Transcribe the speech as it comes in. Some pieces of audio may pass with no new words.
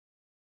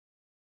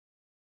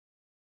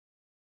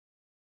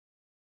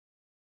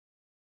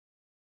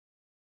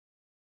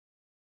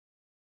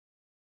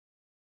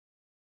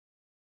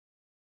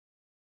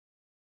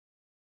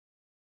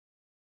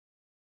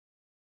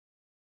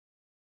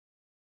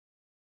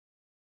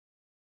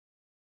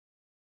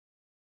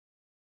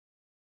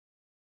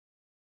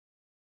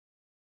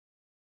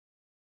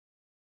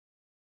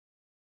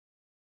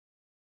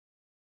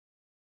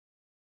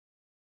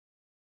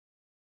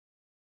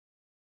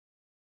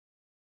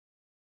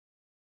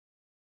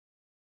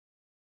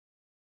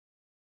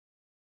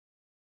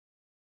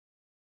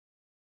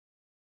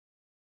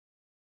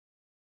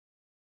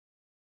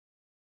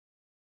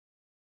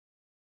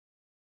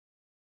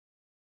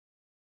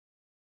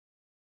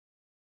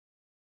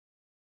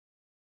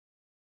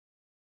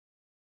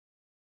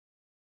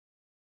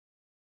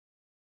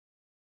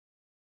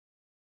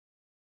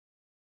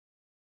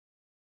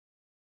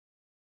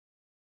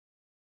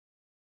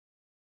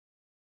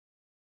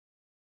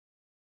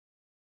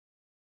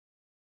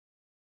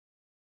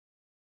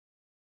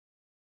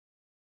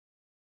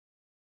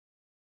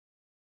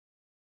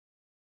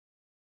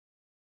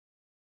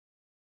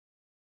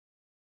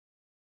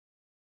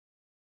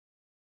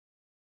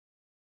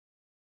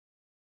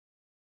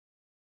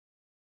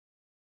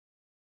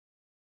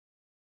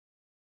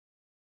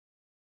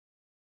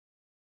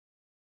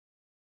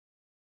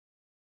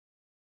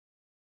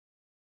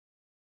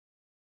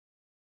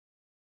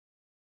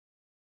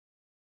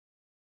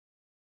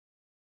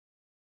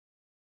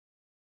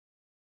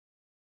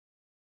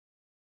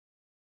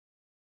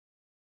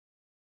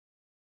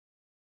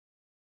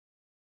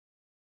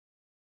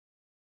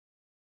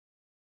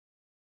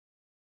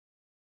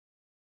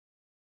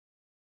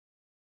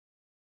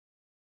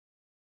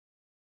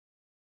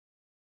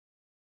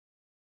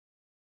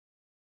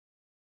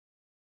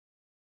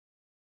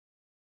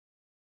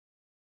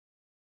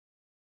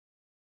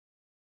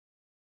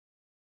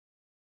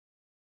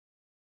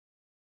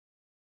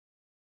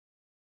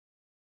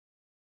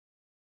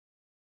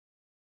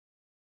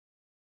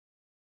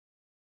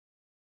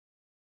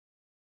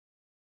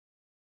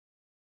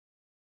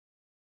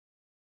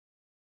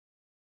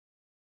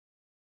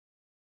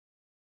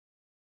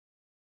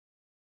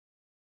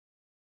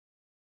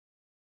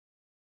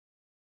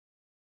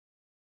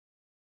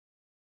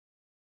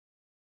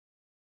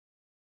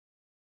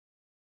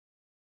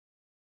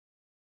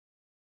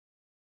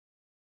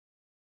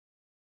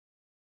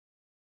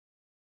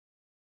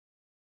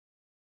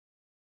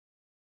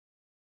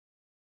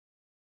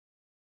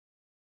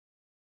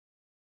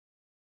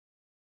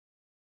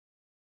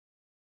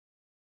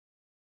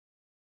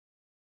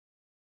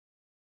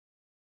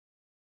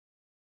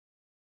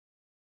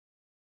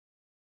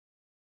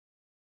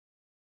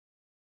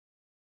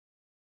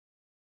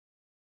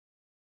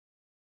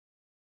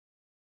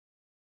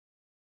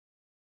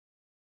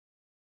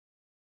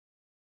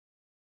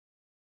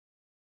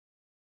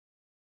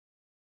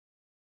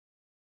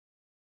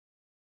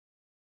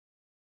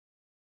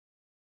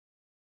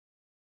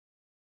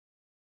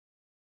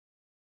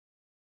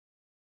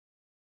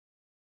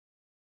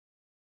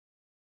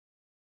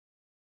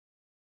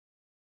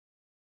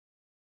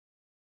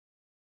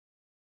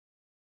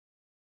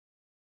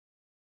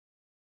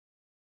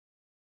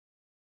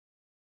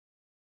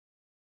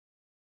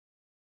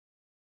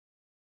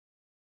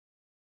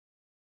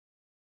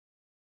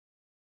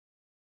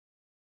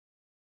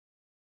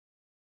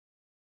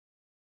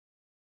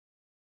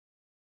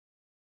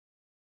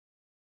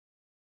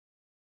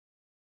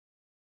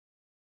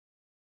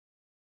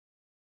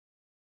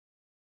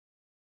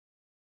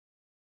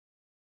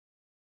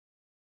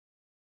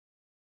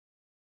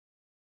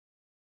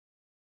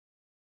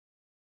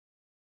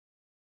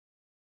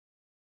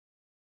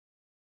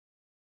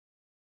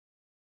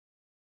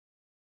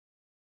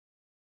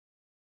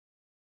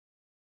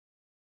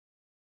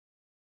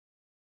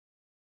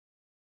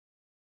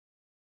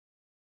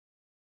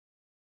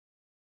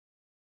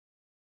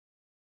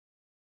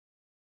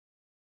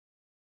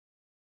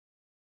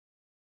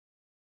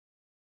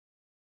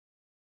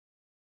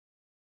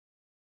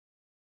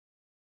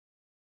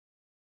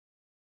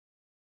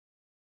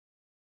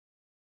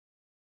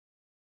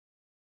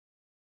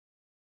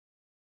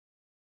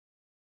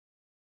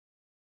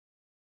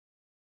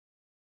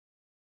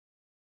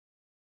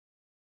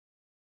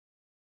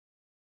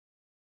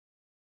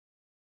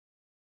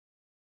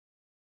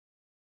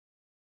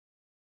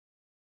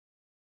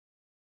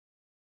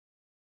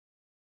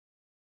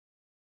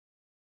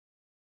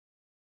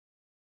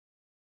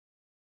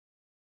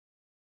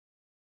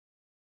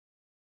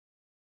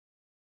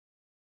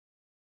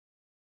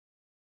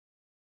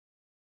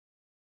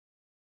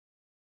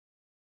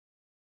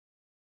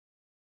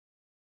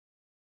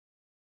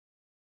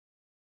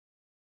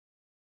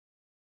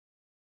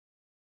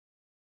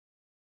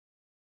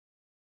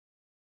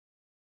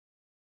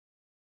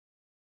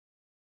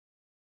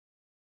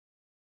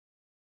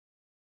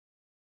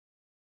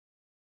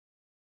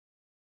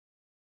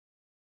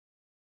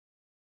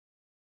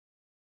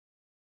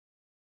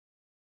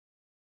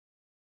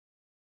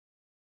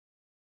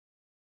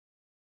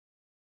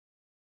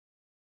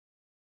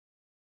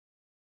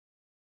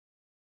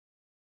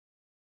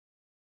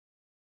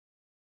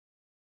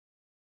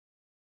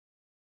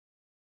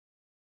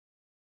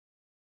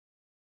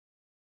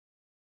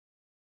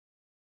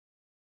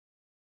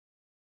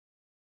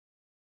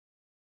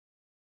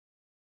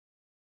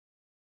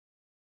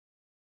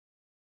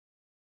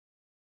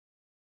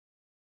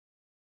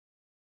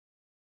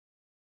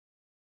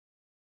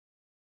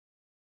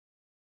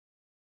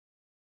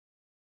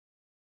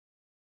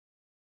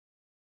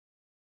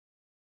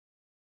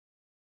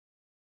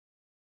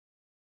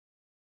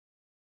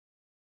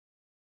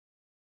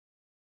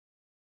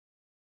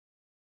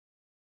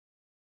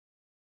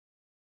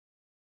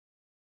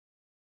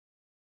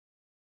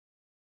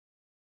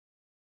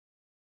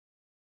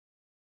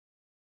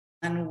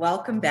And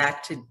welcome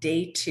back to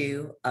day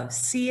 2 of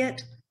See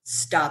It,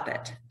 Stop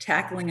It,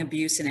 Tackling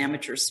Abuse in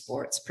Amateur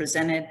Sports,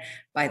 presented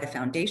by the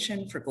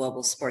Foundation for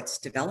Global Sports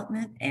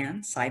Development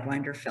and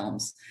Sidewinder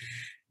Films.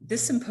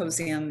 This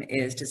symposium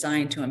is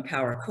designed to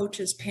empower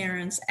coaches,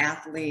 parents,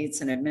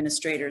 athletes, and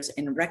administrators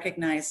in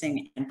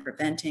recognizing and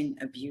preventing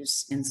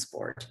abuse in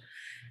sport.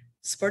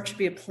 Sport should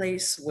be a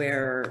place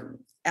where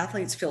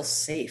athletes feel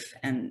safe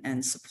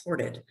and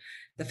supported.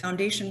 The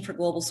Foundation for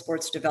Global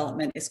Sports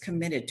Development is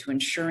committed to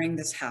ensuring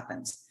this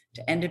happens.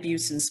 To end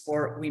abuse in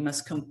sport, we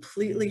must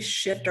completely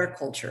shift our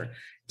culture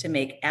to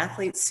make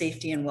athletes'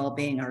 safety and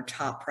well-being our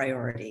top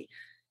priority.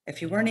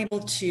 If you weren't able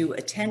to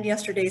attend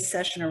yesterday's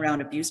session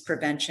around abuse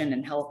prevention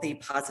and healthy,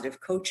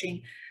 positive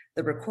coaching,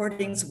 the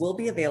recordings will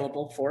be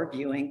available for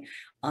viewing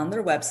on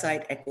their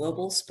website at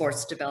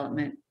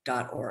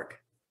globalsportsdevelopment.org.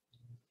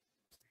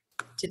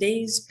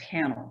 Today's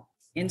panel,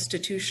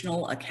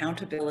 Institutional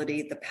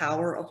Accountability, the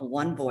Power of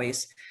One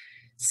Voice,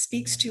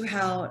 speaks to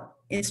how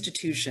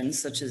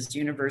institutions such as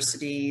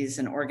universities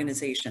and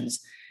organizations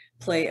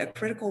play a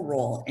critical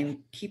role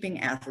in keeping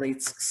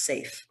athletes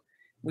safe.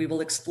 We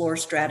will explore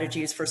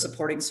strategies for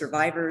supporting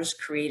survivors,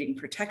 creating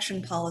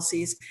protection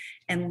policies,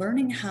 and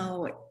learning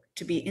how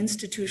to be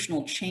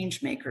institutional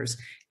change makers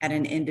at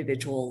an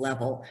individual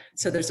level.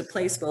 So there's a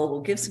place where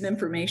we'll give some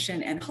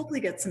information and hopefully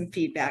get some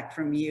feedback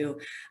from you,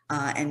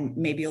 and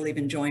maybe you'll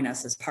even join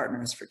us as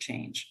partners for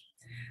change.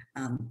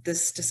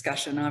 This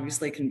discussion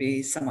obviously can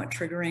be somewhat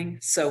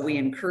triggering, so we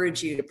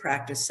encourage you to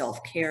practice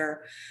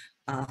self-care.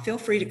 Feel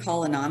free to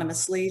call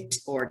anonymously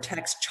or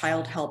text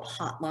Child Help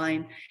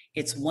Hotline.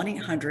 It's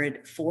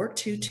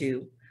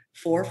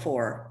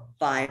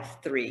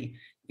 1-800-422-4453.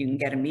 You can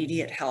get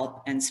immediate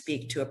help and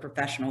speak to a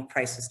professional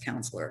crisis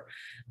counselor.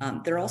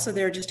 They're also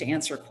there just to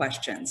answer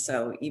questions.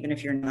 So even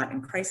if you're not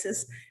in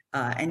crisis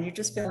and you're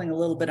just feeling a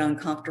little bit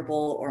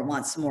uncomfortable or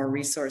want some more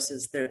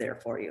resources, they're there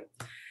for you.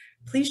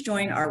 Please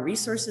join our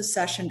resources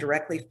session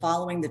directly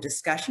following the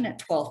discussion at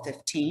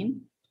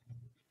 12:15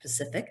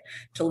 Pacific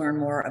to learn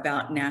more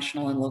about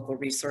national and local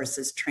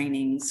resources,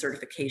 training,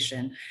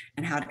 certification,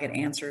 and how to get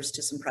answers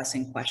to some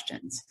pressing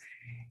questions.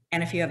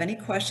 And if you have any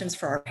questions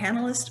for our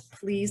panelists,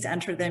 please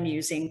enter them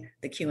using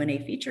the Q&A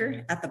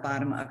feature at the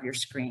bottom of your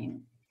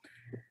screen.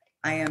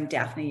 I am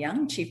Daphne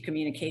Young, Chief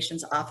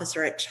Communications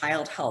Officer at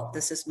Child Help.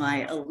 This is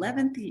my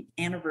 11th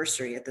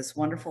anniversary at this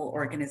wonderful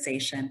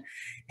organization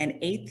and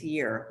 8th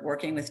year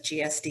working with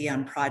GSD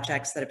on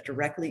projects that have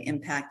directly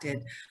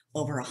impacted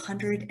over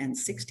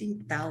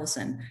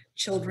 160,000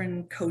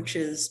 children,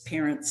 coaches,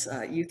 parents,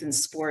 youth in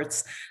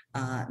sports,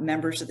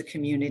 members of the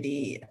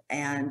community,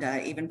 and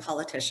even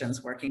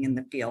politicians working in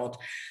the field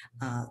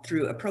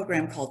through a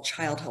program called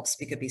Child Help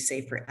Speak Up Be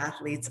Safe for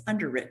Athletes,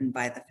 underwritten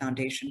by the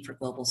Foundation for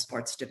Global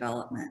Sports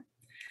Development.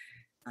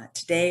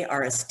 Today,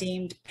 our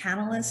esteemed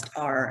panelists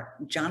are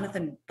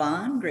Jon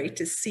Vaughn. Great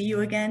to see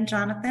you again,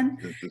 Jonathan.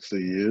 Good to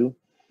see you.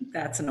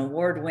 That's an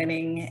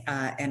award-winning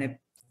and a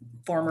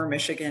former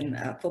Michigan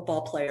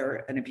football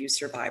player, an abuse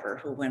survivor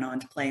who went on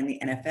to play in the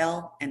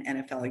NFL and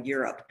NFL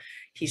Europe.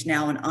 He's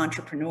now an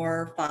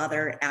entrepreneur,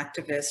 father,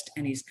 activist,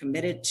 and he's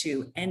committed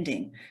to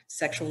ending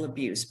sexual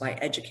abuse by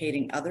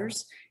educating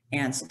others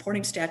and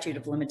supporting statute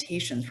of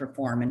limitations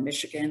reform in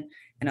Michigan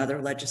and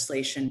other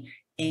legislation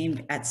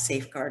aimed at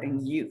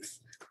safeguarding youth.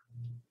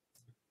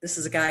 This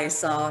is a guy I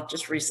saw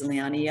just recently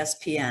on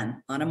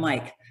ESPN on a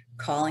mic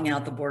calling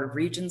out the Board of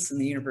Regents in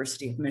the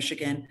University of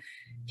Michigan.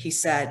 He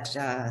said,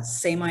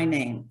 say my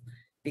name,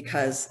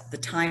 because the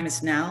time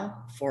is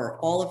now for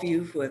all of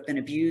you who have been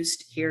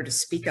abused here to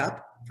speak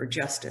up for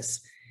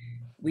justice.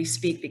 We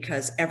speak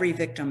because every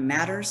victim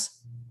matters.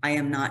 I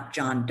am not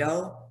John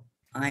Doe.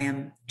 I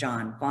am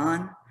Jon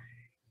Vaughn.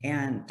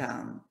 And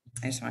I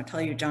just want to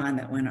tell you, John,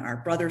 that when our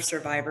brother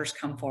survivors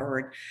come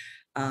forward,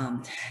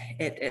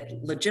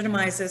 it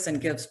legitimizes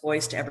and gives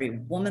voice to every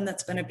woman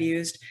that's been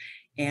abused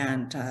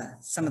and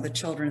some of the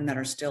children that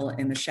are still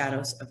in the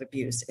shadows of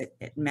abuse.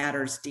 It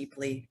matters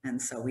deeply,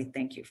 and so we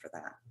thank you for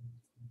that.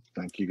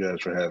 Thank you guys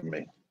for having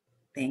me.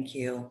 Thank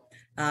you.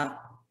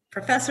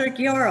 Professor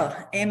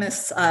Guiora,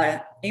 Amos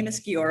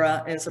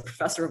Guiora is a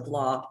professor of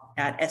law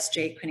at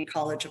S.J. Quinney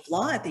College of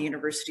Law at the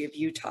University of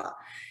Utah.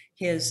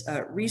 His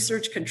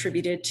research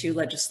contributed to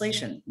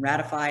legislation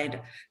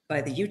ratified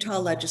by the Utah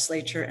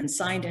legislature and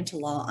signed into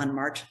law on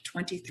March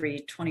 23,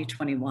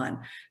 2021.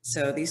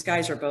 So these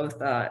guys are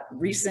both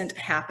recent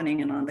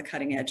happening and on the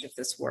cutting edge of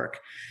this work.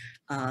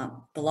 The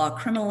law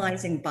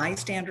criminalizing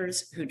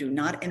bystanders who do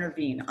not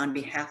intervene on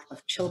behalf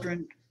of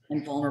children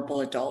and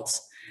vulnerable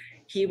adults.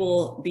 He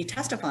will be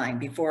testifying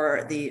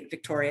before the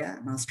Victoria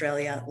and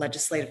Australia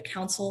Legislative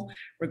Council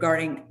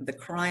regarding the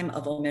crime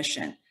of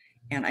omission.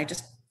 And I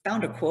just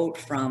found a quote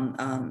from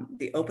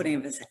the opening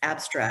of his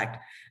abstract.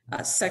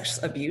 Sex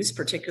abuse,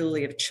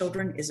 particularly of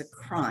children, is a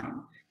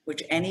crime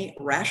which any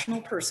rational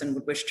person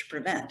would wish to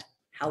prevent.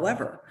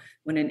 However,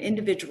 when an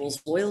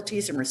individual's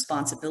loyalties and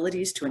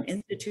responsibilities to an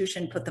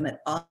institution put them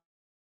at odds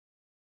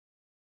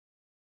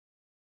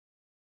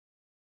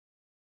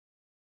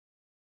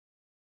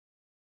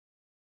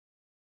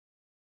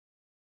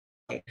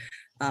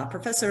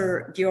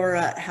Professor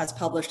Guiora has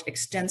published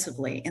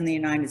extensively in the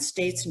United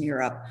States and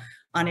Europe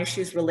on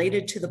issues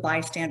related to the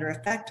bystander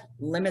effect,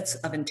 limits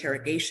of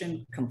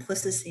interrogation,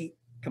 complicity,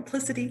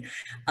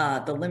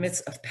 the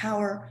limits of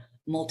power,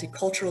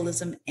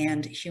 multiculturalism,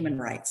 and human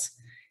rights.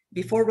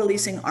 Before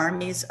releasing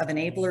Armies of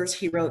Enablers,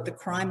 he wrote The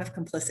Crime of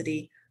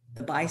Complicity,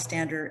 the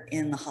Bystander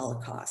in the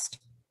Holocaust.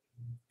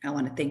 I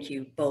want to thank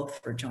you both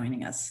for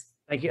joining us.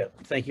 Thank you.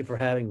 Thank you for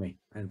having me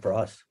and for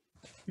us.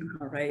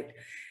 All right.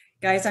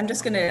 Guys, I'm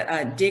just going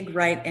to dig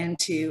right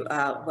into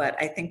what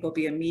I think will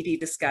be a meaty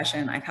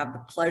discussion. I've had the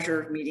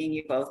pleasure of meeting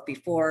you both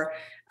before,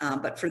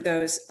 but for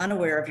those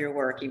unaware of your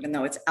work, even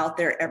though it's out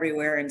there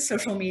everywhere in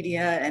social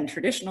media and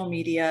traditional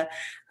media,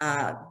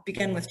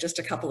 begin with just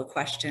a couple of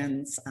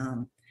questions.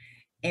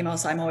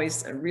 Amos, I'm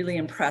always really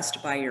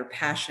impressed by your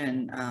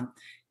passion.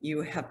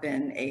 You have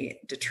been a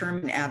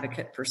determined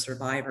advocate for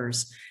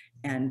survivors,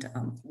 and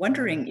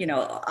wondering,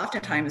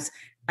 oftentimes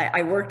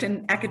I worked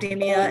in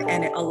academia,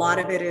 and a lot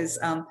of it is,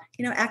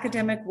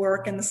 academic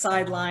work and the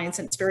sidelines,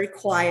 and it's very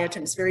quiet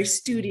and it's very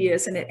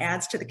studious and it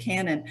adds to the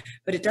canon,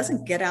 but it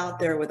doesn't get out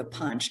there with a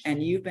punch.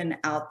 And you've been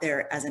out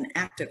there as an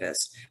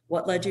activist.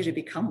 What led you to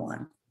become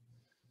one?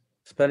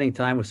 Spending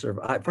time with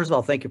survivors. First of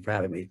all, thank you for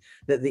having me.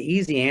 The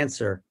easy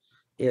answer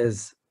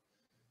is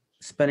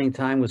spending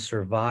time with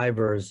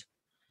survivors.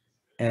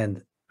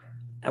 And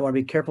I want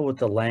to be careful with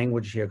the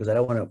language here because I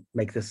don't want to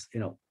make this,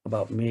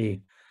 about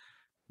me.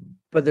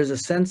 But there's a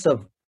sense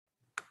of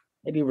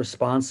maybe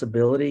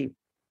responsibility,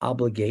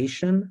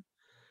 obligation.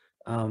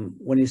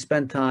 When you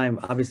spend time,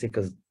 obviously,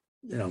 because,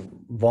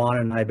 Vaughn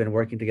and I have been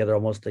working together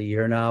almost a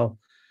year now.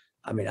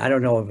 I mean, I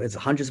don't know if it's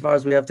hundreds of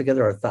hours we have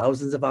together or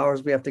thousands of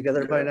hours we have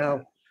together by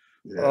now.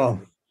 Yeah.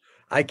 Oh,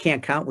 I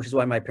can't count, which is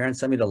why my parents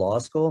sent me to law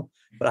school,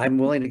 but I'm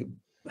willing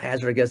to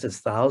hazard a guess it's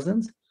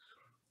thousands.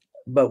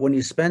 But when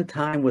you spend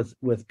time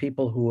with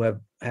people who have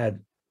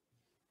had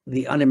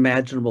the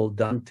unimaginable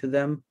done to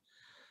them,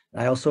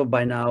 I also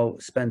by now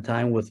spend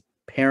time with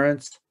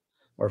parents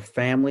or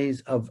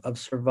families of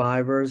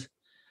survivors,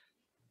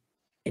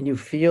 and you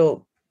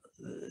feel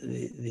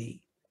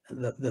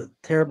the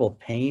terrible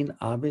pain,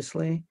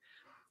 obviously.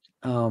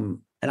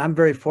 And I'm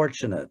very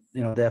fortunate,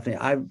 Daphne.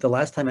 The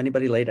last time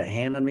anybody laid a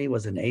hand on me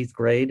was in 8th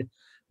grade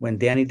when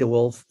Danny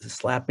DeWolf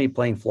slapped me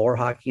playing floor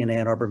hockey in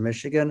Ann Arbor,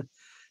 Michigan.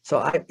 So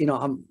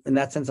I'm in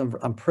that sense,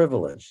 I'm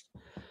privileged,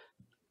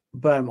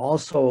 but I'm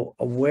also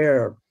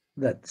aware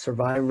that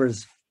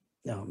survivors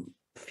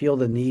feel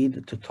the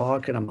need to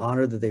talk, and I'm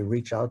honored that they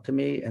reach out to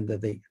me and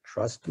that they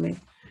trust me.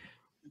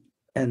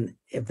 And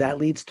if that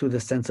leads to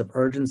the sense of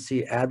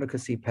urgency,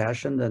 advocacy,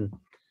 passion, then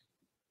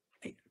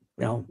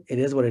it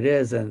is what it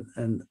is.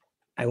 And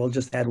I will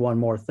just add one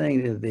more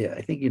thing.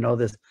 I think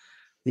this,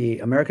 the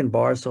American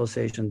Bar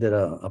Association did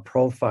a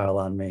profile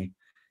on me,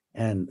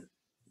 and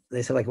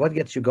they said, like, what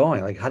gets you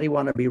going? Like, how do you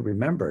want to be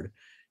remembered?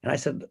 And I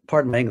said,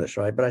 pardon my English,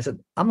 right? But I said,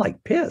 I'm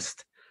like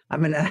pissed. I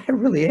mean, I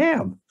really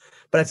am.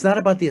 But it's not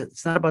about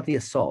the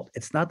assault.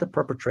 It's not the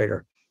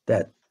perpetrator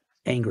that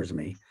angers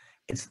me.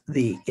 It's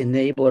the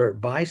enabler,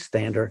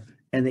 bystander,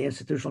 and the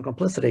institutional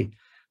complicity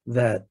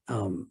that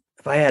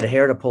if I had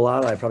hair to pull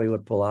out, I probably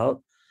would pull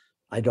out.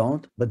 I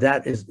don't. But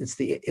it's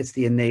the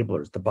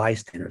enablers, the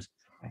bystanders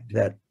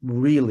that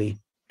really,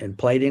 in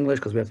polite English,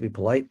 because we have to be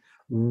polite,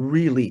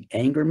 really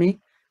anger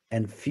me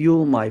and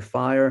fuel my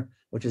fire,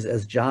 which is,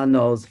 as John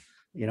knows,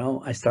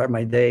 I start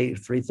my day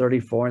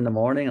 3:34 in the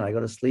morning and I go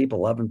to sleep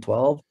 11,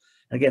 12.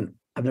 And again,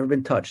 I've never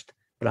been touched,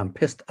 but I'm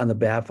pissed on the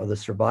behalf of the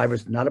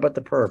survivors, not about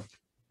the perp,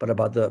 but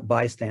about the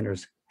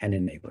bystanders and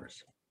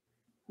enablers.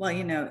 Well,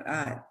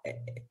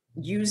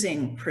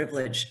 using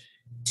privilege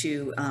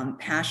to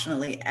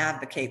passionately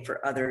advocate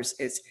for others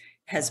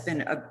has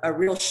been a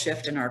real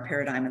shift in our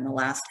paradigm in the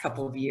last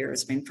couple of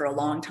years. I mean, for a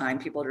long time,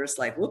 people are just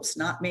like, whoops,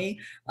 not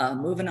me,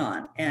 moving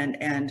on.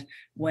 And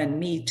when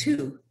Me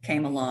Too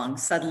came along,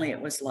 suddenly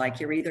it was like,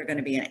 you're either going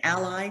to be an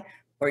ally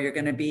or you're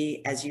going to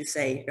be, as you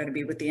say, you're going to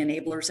be with the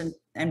enablers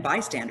and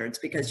bystanders,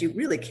 because you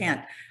really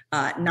can't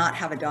not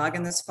have a dog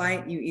in this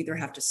fight. You either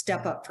have to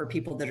step up for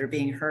people that are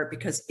being hurt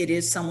because it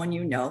is someone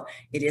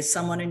it is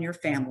someone in your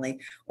family,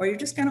 or you're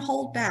just going to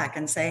hold back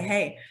and say,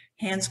 hey,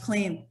 hands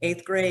clean,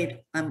 8th grade,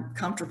 I'm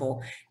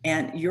comfortable.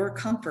 And your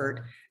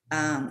comfort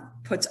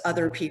puts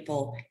other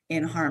people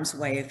in harm's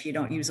way if you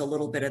don't use a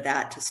little bit of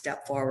that to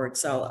step forward.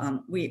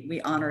 So we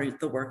honor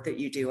the work that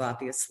you do,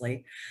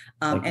 obviously.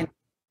 And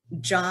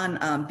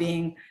Jon,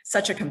 being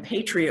such a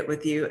compatriot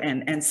with you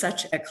and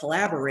such a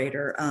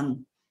collaborator,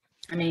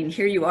 I mean,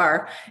 here you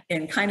are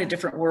in kind of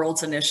different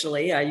worlds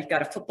initially. You've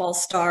got a football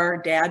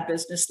star, dad,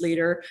 business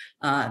leader,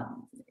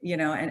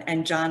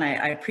 and Jon,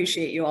 I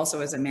appreciate you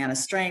also as a man of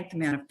strength, a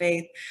man of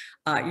faith.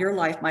 Your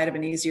life might have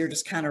been easier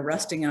just kind of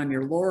resting on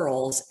your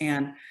laurels,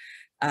 and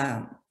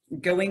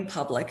going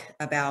public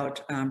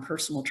about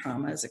personal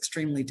trauma is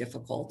extremely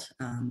difficult.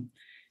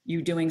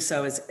 You doing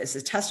so is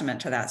a testament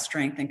to that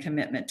strength and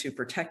commitment to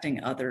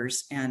protecting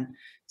others. And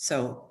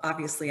so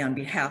obviously on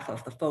behalf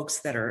of the folks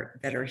that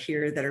are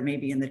here, that are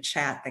maybe in the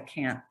chat that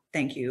can't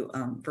thank you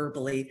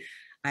verbally,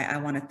 I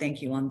want to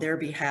thank you on their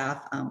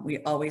behalf. We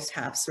always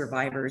have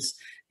survivors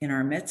in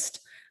our midst.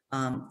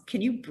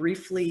 Can you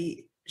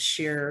briefly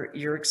share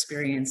your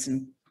experience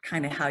and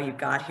kind of how you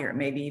got here,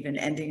 maybe even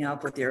ending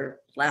up with your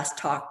last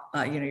talk,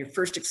 your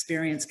first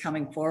experience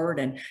coming forward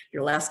and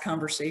your last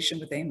conversation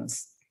with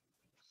Amos?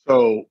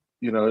 So,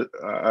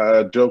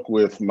 I joke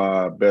with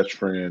my best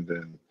friend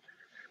and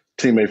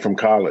teammate from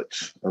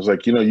college. I was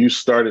like, you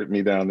started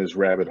me down this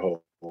rabbit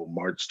hole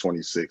March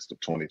 26th of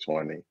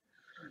 2020,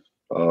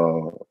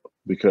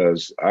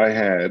 because I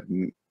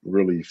hadn't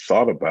really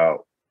thought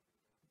about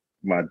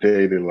my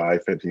daily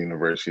life at the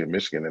University of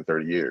Michigan in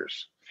 30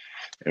 years.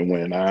 And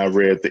when I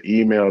read the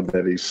email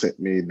that he sent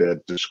me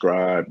that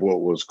described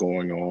what was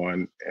going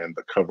on and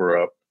the cover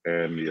up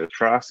and the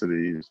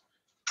atrocities,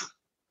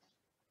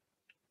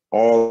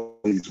 all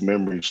these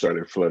memories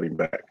started flooding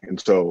back. And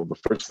so the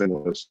first thing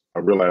was I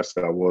realized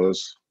that I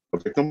was a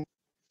victim.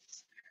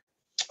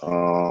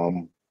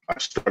 I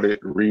started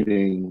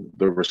reading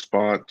the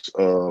response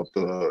of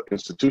the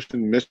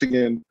institution in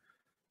Michigan,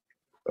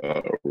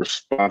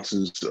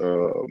 responses,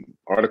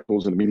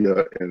 articles in the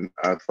media, and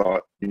I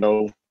thought,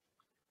 I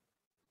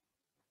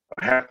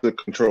have to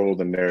control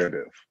the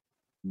narrative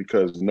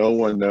because no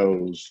one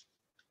knows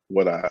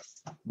no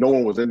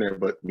one was in there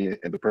but me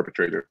and the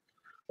perpetrator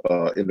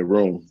in the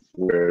room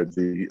where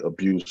the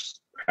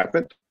abuse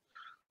happened.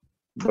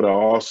 But I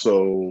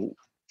also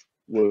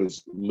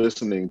was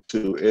listening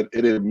to it.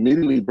 It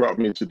immediately brought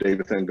me to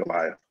David and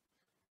Goliath.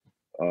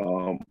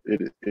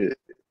 It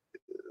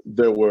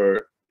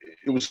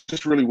was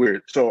just really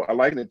weird. So I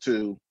liken it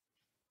to,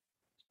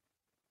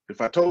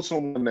 if I told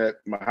someone that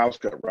my house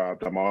got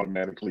robbed, I'm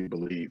automatically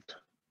believed.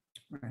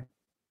 Right.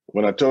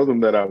 When I told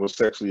them that I was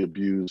sexually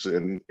abused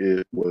and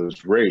it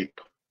was rape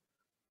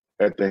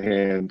at the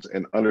hands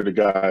and under the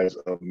guise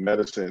of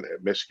medicine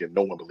at Michigan,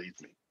 no one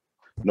believed me.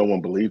 No one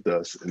believed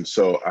us. And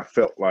so I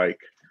felt like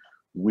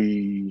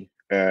we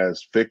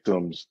as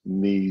victims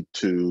need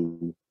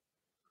to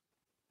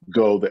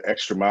go the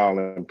extra mile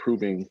in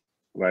proving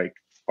like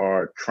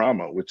our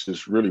trauma, which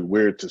is really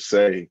weird to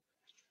say.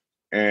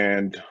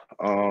 And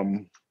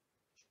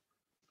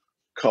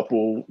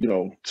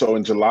so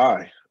in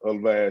July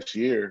of last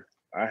year,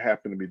 I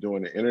happened to be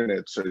doing the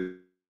internet search.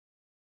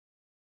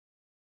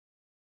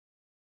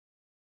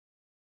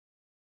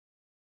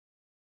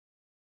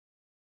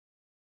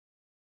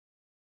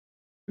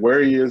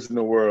 Where he is in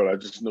the world, I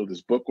just knew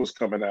this book was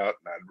coming out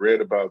and I'd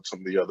read about some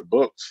of the other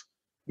books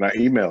and I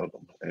emailed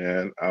him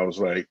and I was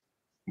like,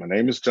 my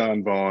name is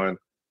Jon Vaughn.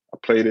 I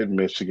played in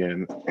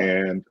Michigan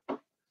and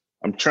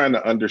I'm trying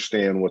to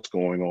understand what's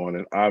going on.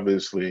 And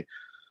obviously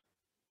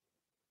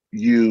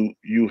you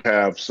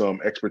have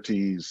some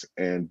expertise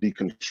in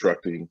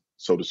deconstructing,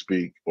 so to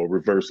speak, or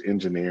reverse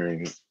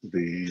engineering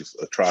these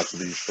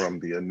atrocities from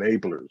the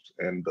enablers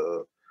and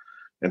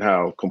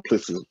how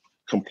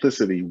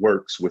complicity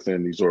works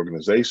within these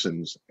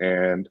organizations.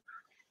 And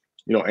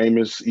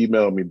Amos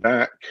emailed me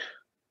back,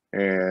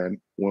 and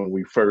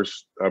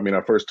when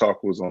our first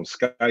talk was on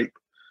Skype,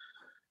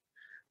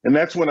 and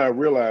that's when I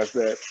realized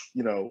that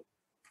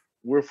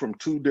we're from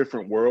two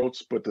different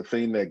worlds, but the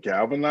thing that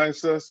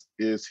galvanized us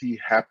is he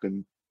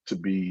happened to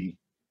be,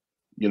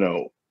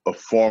 a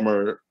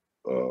former,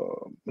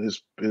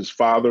 his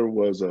father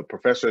was a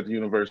professor at the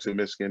University of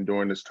Michigan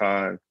during this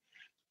time.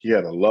 He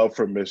had a love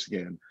for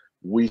Michigan.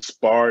 We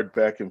sparred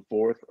back and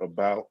forth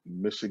about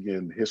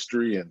Michigan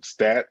history and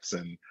stats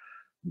and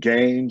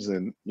games.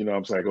 And, I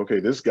was like, okay,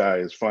 this guy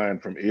is flying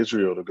from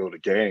Israel to go to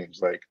games.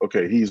 Like,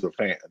 okay, he's a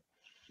fan.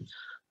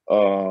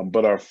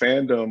 But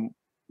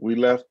we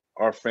left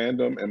our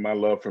fandom and my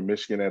love for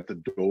Michigan at the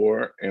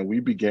door, and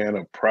we began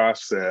a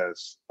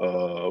process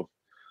of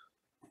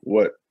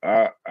what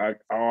I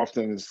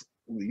often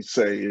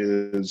say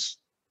is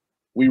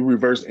we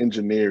reverse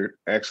engineered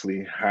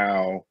actually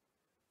how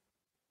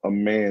a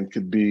man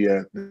could be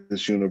at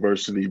this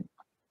university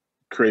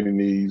creating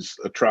these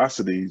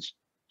atrocities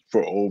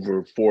for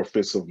over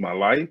 4/5 of my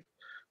life.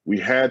 We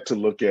had to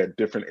look at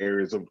different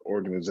areas of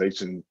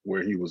organization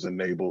where he was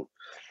enabled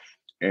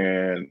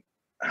and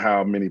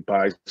how many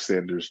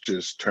bystanders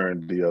just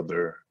turned the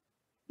other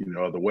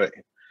way.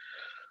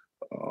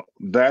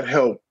 That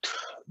helped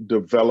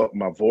develop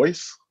my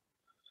voice.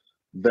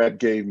 That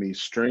gave me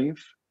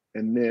strength.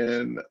 And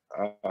then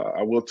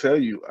I will tell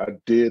you, I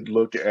did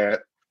look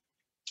at,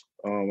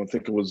 I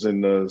think it was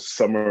in the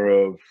summer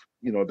of,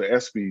 the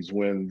ESPYs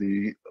when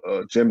the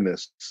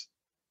gymnasts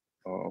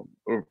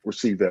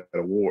received that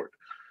award.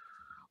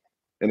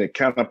 And it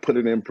kind of put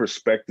it in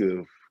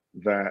perspective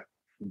that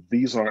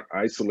these aren't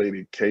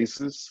isolated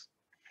cases.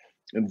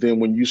 And then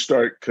when you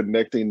start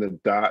connecting the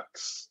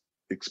dots,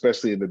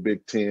 especially in the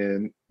Big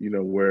Ten,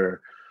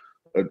 where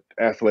an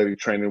athletic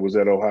trainer was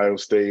at Ohio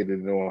State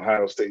and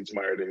Ohio State's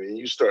mired in it, and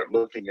you start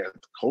looking at the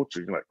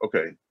culture, you're like,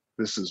 okay,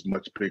 this is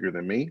much bigger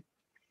than me.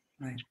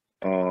 Right.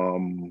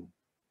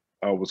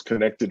 I was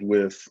connected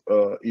with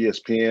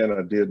ESPN.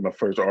 I did my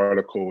first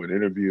article and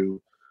interview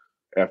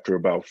after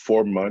about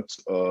 4 months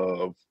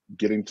of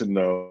getting to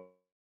know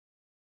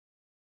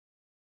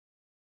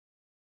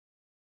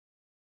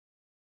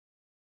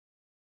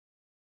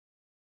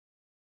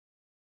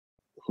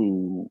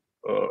who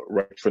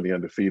writes for the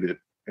Undefeated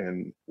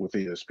and with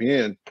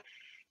ESPN,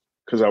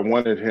 because I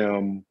wanted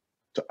him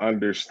to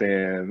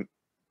understand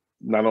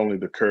not only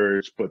the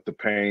courage, but the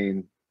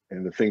pain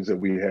and the things that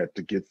we had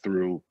to get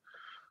through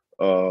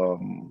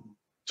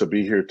to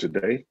be here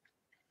today.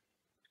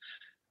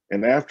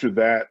 And after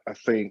that, I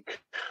think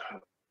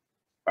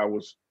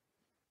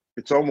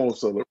it's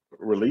almost a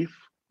relief,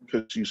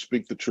 because you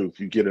speak the truth,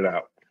 you get it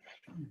out,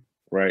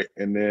 right?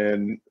 And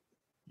then,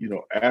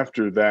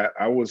 after that,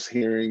 I was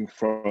hearing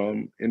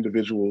from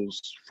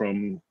individuals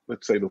from,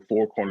 let's say, the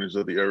four corners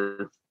of the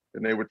earth,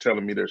 and they were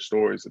telling me their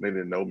stories and they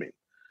didn't know me.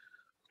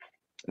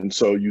 And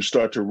so you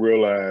start to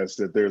realize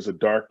that there's a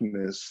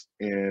darkness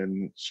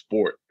in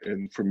sport.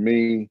 And for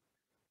me,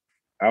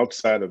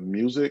 outside of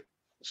music,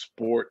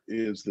 sport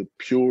is the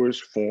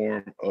purest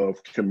form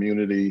of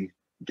community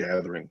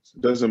gatherings.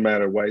 It doesn't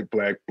matter white,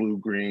 black, blue,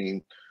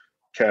 green,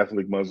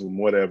 Catholic, Muslim,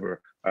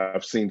 whatever.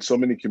 I've seen so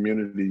many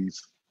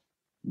communities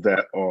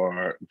that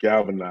are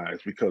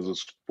galvanized because of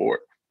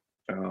sport,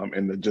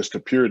 and just the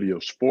purity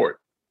of sport.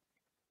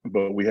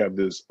 But we have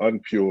this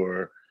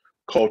unpure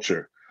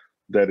culture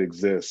that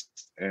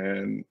exists.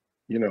 And,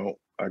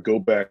 I go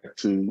back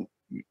to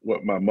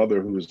what my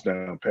mother, who is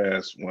now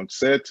passed, once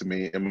said to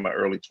me in my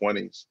early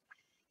 20s.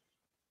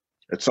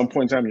 At some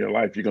point in time in your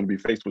life, you're going to be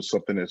faced with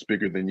something that's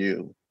bigger than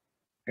you.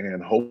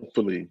 And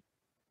hopefully,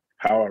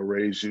 how I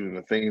raised you and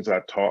the things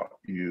I taught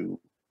you,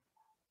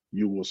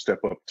 you will step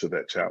up to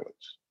that challenge.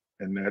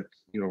 And that's,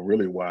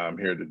 really why I'm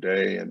here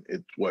today. And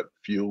it's what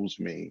fuels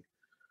me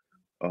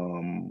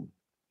to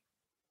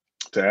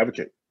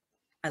advocate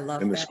I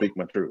love and to that. speak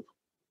my truth.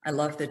 I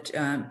love that,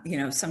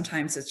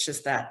 sometimes it's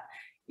just that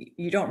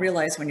you don't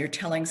realize when you're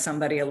telling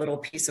somebody a little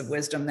piece of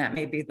wisdom that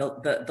may be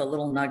the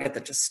little nugget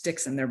that just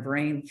sticks in their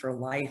brain for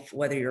life,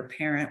 whether you're a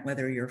parent,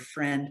 whether you're a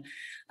friend.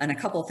 And a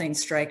couple of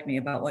things strike me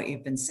about what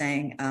you've been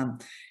saying.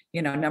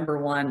 Number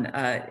one,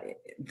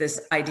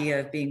 this idea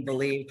of being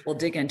believed. We'll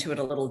dig into it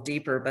a little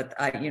deeper, but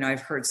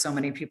I've heard so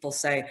many people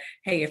say,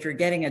 "Hey, if you're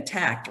getting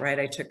attacked, right?"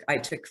 I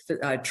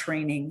took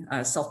training,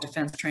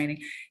 self-defense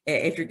training.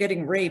 If you're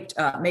getting raped,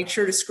 make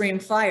sure to scream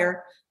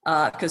fire,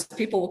 because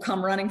people will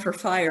come running for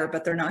fire,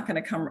 but they're not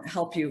going to come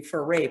help you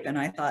for rape. And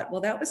I thought,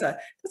 well, that's a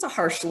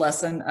harsh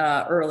lesson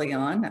early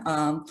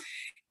on,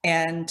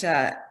 and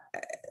a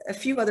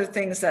few other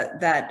things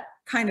that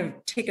kind of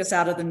take us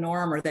out of the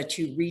norm, or that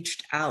you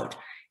reached out.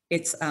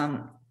 It's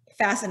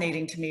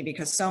fascinating to me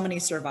because so many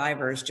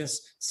survivors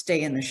just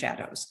stay in the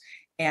shadows.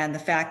 And the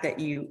fact that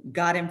you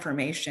got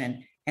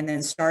information and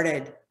then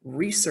started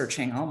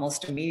researching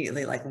almost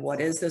immediately, like,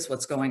 what is this?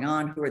 What's going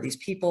on? Who are these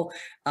people?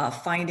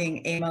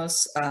 Finding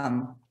Amos,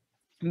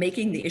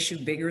 making the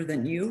issue bigger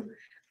than you.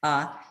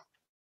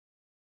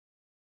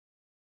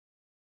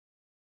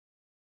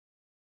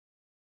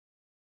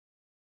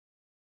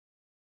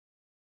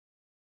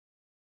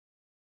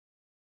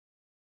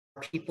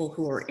 People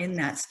who are in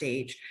that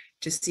stage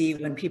to see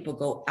when people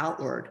go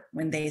outward,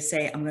 when they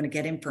say, I'm going to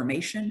get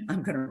information,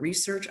 I'm going to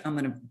research, I'm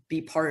going to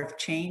be part of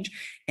change.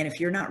 And if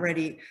you're not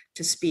ready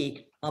to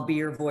speak, I'll be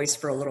your voice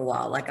for a little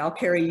while. Like, I'll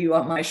carry you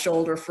on my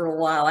shoulder for a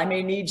while. I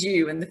may need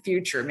you in the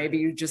future, maybe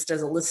you just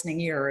as a listening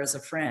ear or as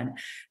a friend.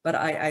 But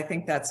I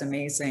think that's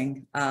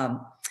amazing. And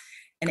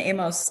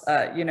Amos,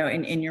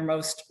 in your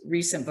most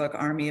recent book,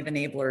 Army of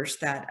Enablers,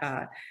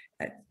 that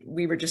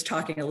we were just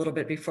talking a little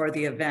bit before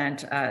the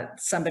event,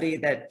 somebody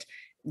that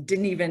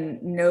didn't even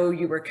know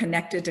you were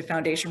connected to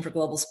Foundation for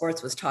Global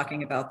Sports was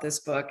talking about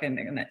this book,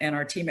 and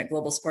our team at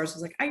Global Sports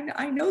was like,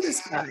 I know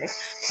this guy,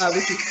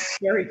 which is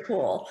very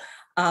cool.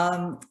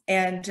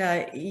 And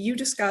you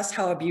discuss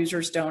how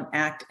abusers don't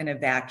act in a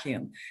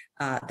vacuum,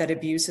 that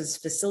abuse is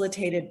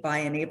facilitated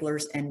by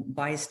enablers and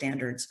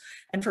bystanders.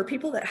 And for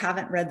people that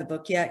haven't read the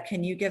book yet,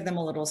 can you give them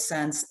a little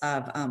sense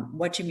of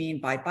what you mean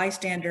by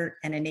bystander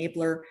and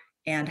enabler,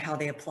 and how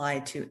they apply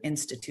to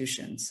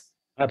institutions?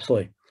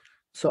 Absolutely.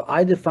 So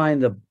I define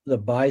the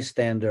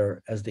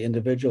bystander as the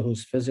individual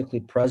who's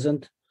physically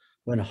present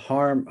when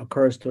harm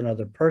occurs to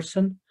another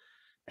person.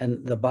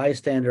 And the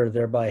bystander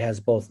thereby has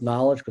both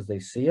knowledge because they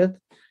see it,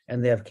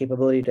 and they have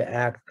capability to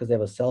act because they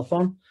have a cell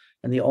phone.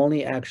 And the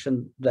only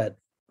action that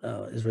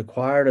is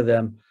required of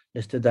them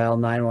is to dial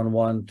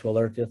 911 to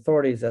alert the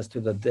authorities as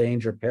to the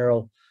danger,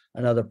 peril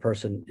another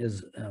person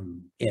is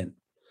in.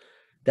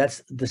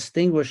 That's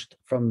distinguished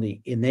from the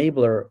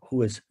enabler,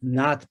 who is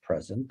not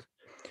present,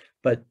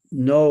 but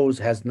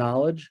has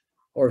knowledge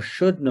or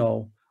should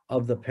know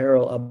of the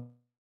peril of.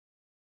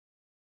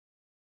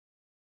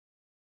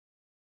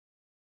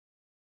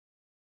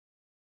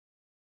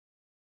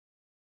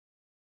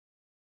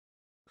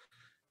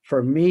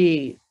 For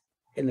me,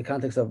 in the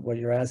context of what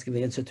you're asking,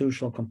 the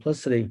institutional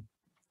complicity,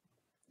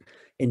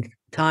 in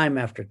time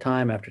after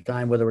time after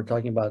time, whether we're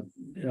talking about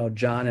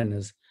Jon and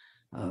his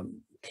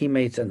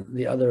teammates and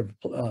the other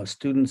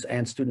students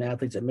and student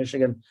athletes at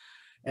Michigan,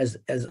 as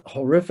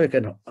horrific,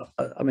 and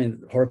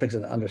horrific is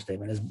an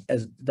understatement,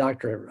 as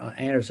Dr.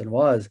 Anderson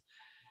was,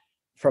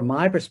 from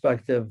my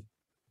perspective,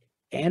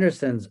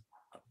 Anderson's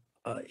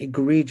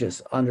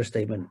egregious,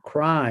 understatement,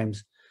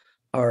 crimes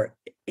are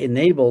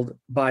enabled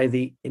by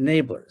the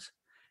enablers.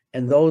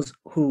 And those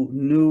who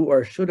knew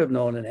or should have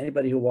known, and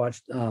anybody who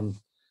watched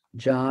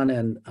John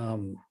and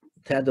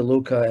Tad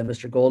DeLuca and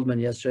Mr. Goldman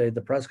yesterday at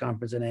the press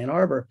conference in Ann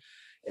Arbor,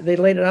 they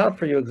laid it out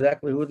for you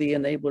exactly who the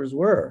enablers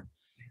were.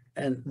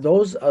 And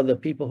those are the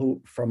people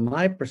who, from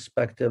my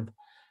perspective,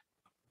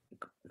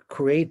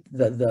 create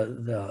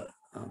the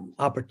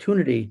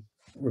opportunity,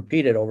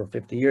 repeated over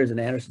 50 years in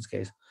Anderson's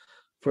case,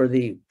 for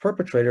the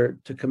perpetrator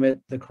to commit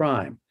the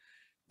crime.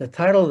 The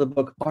title of the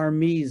book,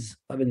 Armies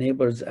of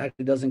Enablers,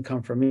 actually doesn't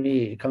come from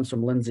me. It comes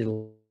from Lindsay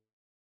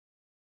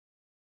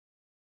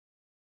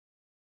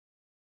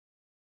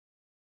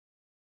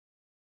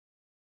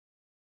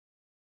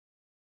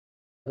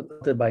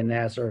by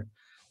Nasser,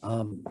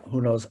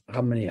 who knows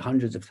how many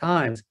hundreds of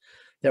times,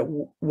 that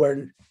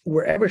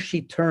wherever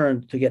she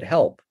turned to get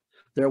help,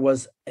 there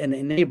was an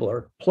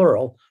enabler,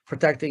 plural,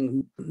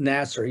 protecting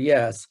Nasser,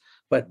 yes,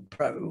 but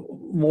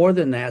more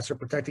than Nasser,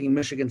 protecting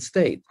Michigan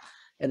State.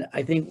 And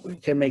I think we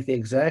can make the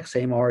exact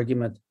same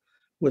argument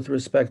with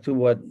respect to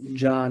what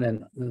John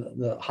and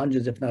the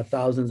hundreds, if not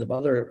thousands, of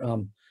other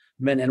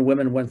men and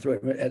women went through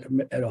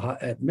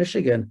at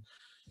Michigan.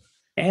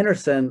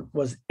 Anderson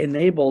was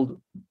enabled,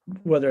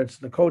 whether it's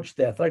the coach,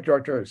 the athletic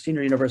director, or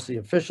senior university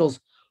officials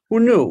who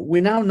knew.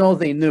 We now know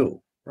they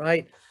knew,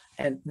 right?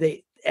 And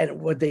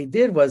what they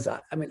did was,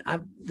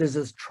 there's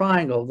this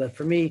triangle that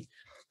for me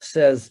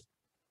says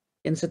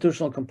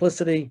institutional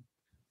complicity,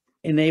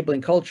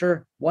 enabling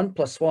culture, 1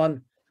 +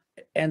 1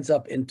 ends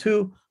up in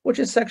 2, which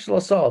is sexual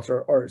assault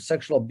or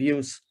sexual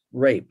abuse,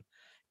 rape.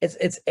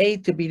 It's A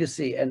to B to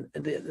C. And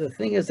the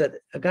thing is that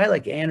a guy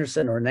like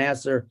Anderson or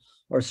Nasser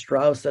or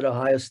Strauss at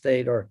Ohio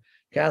State or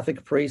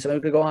Catholic priests, we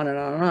could go on and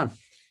on and on.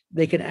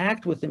 They can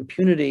act with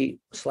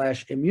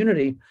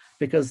impunity/immunity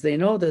because they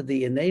know that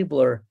the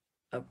enabler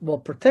will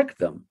protect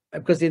them,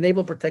 because the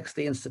enabler protects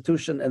the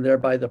institution and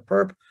thereby the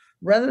perp,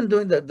 rather than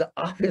doing the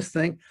obvious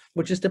thing,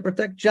 which is to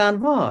protect Jon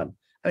Vaughn.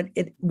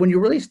 When you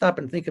really stop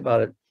and think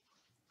about it,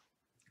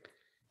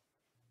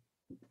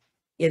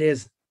 it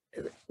is,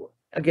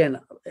 again,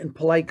 in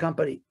polite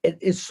company, it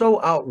is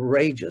so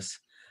outrageous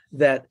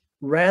that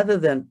rather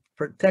than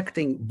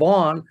protecting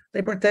Vaughn,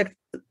 they protect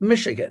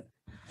Michigan.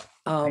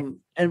 And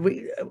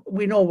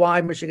we know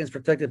why Michigan's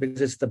protected,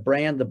 because it's the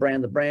brand.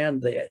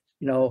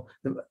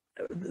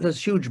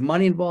 There's huge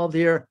money involved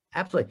here,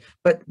 absolutely.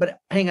 But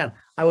hang on,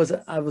 I was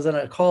on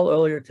a call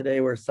earlier today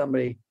where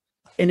somebody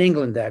in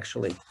England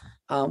actually,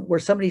 where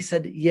somebody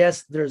said,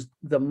 yes, there's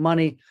the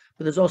money,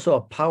 but there's also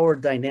a power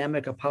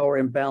dynamic, a power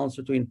imbalance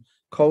between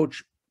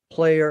coach,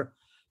 player,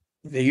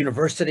 the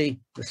university,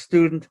 the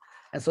student.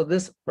 And so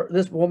this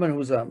woman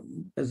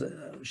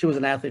she was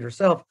an athlete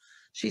herself.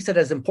 She said,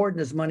 as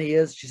important as money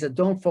is, she said,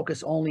 don't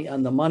focus only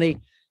on the money.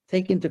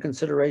 Take into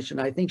consideration,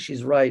 I think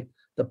she's right,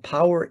 the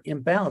power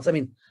imbalance.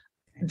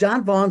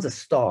 Jon Vaughn's a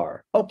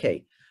star.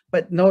 Okay,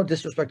 but no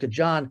disrespect to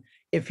John.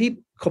 If he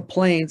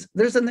complains,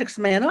 there's the next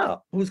man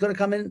up who's going to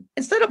come in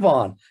instead of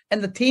Vaughn.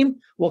 And the team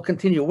will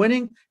continue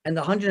winning, and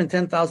the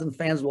 110,000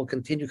 fans will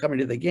continue coming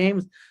to the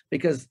games,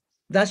 because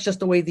that's just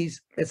the way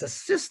it's a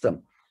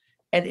system.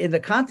 And in the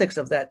context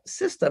of that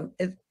system,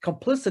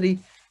 complicity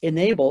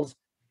enables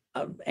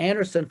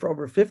Anderson for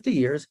over 50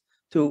 years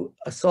to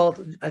assault.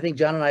 I think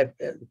John and I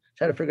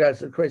try to figure out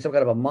to create some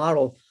kind of a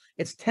model.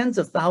 It's tens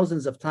of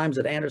thousands of times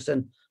that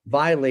Anderson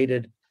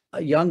violated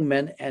young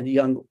men and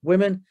young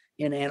women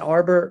in Ann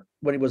Arbor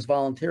when he was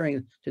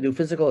volunteering to do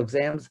physical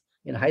exams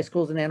in high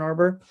schools in Ann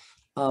Arbor,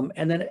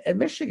 and then at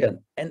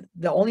Michigan. And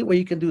the only way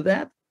you can do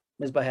that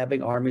is by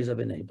having armies of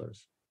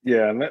enablers.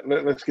 Yeah, and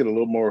let's get a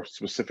little more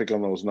specific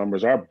on those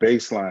numbers. Our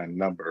baseline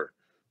number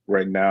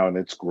right now, and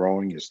it's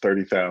growing, is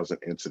 30,000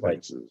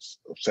 incidences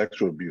of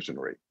sexual abuse and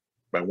rape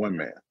by one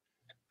man.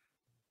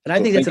 And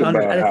I think that's an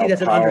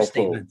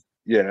understatement.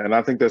 Yeah, and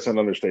I think that's an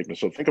understatement.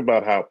 So think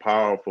about how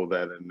powerful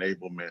that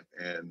enablement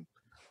and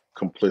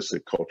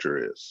complicit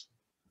culture is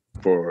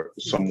for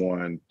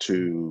someone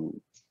to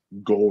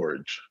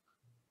gorge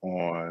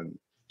on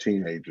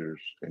teenagers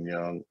and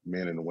young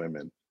men and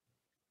women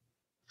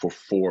for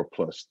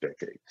 4+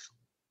 decades.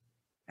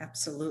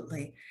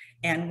 Absolutely.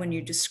 And when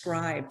you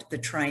described the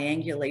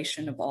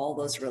triangulation of all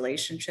those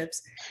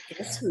relationships,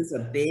 guess who's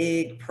a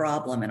big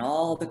problem, and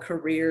all the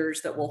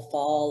careers that will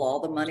fall, all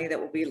the money that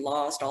will be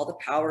lost, all the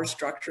power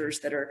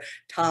structures that are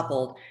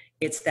toppled?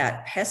 It's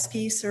that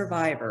pesky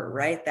survivor,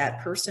 right? That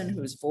person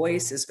whose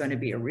voice is going to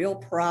be a real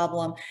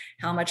problem.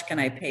 How much can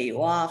I pay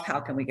you off? How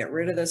can we get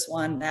rid of this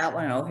one, that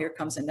one? Oh, here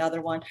comes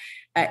another one.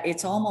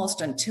 It's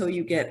almost until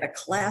you get a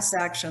class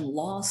action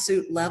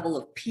lawsuit level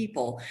of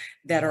people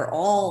that are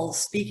all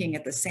speaking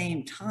at the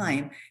same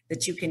time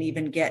that you can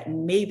even get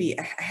maybe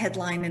a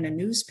headline in a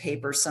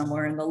newspaper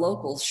somewhere in the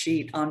local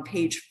sheet on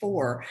page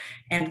 4.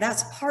 And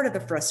that's part of the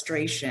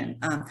frustration.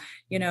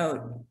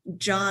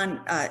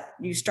 John,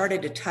 you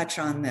started to touch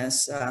on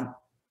this.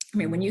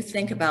 When you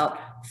think about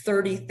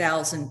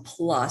 30,000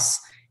 plus,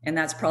 and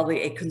that's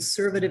probably a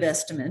conservative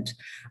estimate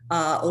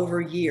over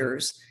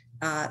years,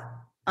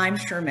 I'm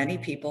sure many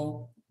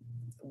people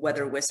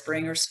whether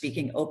whispering or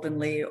speaking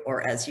openly,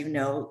 or as you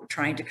know,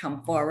 trying to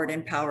come forward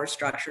in power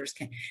structures,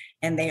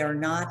 and they are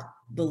not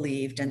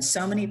believed. And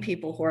so many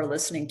people who are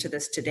listening to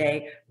this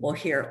today will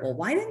hear, well,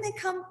 why didn't they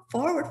come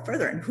forward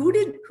further? And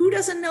who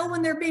doesn't know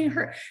when they're being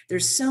hurt?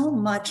 There's so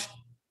much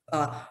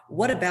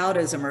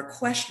whataboutism or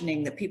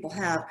questioning that people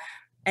have.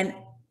 And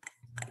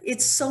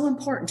it's so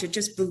important to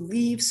just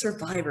believe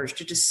survivors,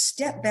 to just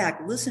step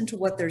back, listen to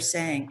what they're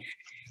saying.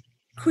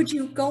 Could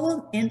you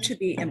go into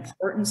the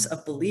importance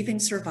of believing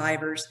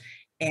survivors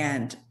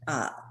and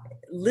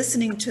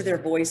listening to their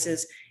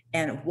voices,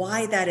 and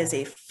why that is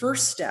a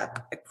first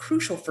step, a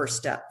crucial first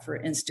step for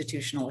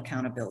institutional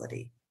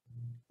accountability?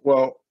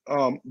 Well,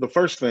 the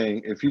first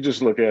thing, if you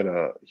just look at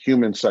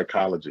human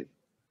psychology,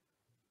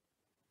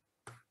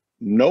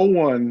 no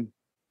one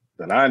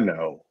that I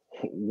know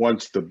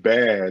wants the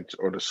badge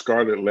or the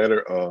scarlet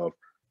letter of,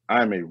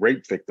 I'm a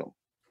rape victim,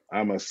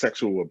 I'm a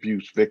sexual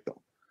abuse victim,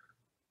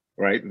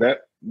 right?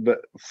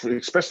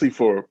 Especially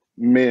for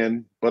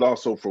men, but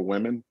also for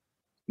women.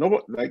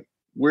 No, like,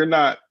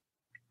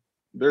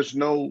 there's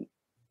no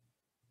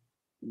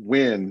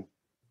win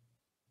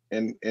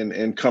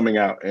in coming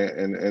out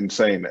and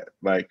saying that,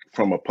 like,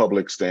 from a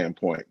public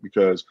standpoint,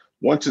 because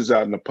once it's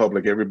out in the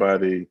public,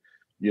 everybody,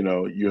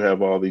 you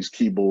have all these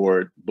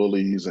keyboard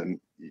bullies, and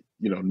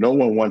no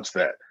one wants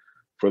that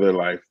for their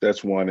life.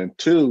 That's one. And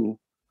two,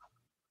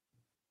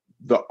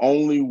 the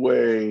only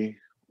way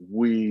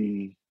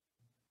we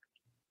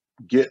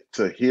get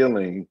to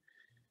healing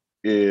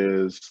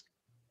is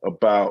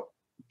about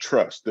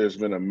trust. There's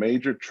been a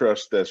major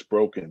trust that's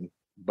broken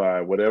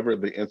by whatever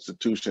the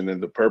institution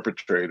and the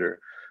perpetrator,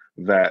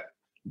 that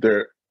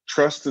their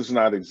trust does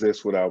not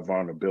exist without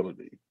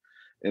vulnerability.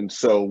 And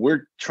so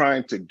we're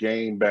trying to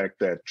gain back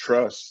that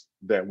trust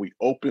that we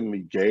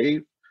openly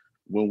gave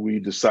when we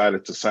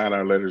decided to sign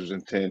our letters of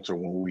intent, or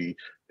when we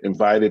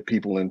invited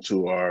people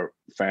into our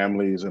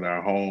families and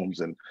our homes.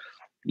 And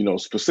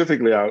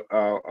specifically,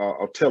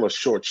 I'll tell a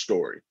short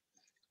story.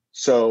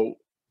 So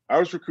I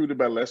was recruited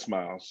by Les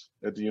Miles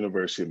at the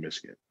University of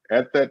Michigan.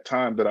 At that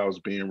time that I was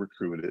being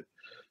recruited,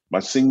 my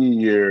senior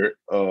year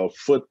of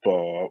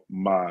football,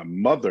 my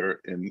mother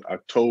in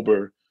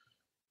October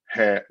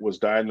was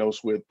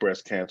diagnosed with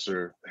breast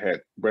cancer, had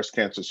breast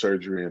cancer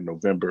surgery in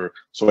November.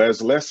 So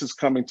as Les is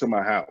coming to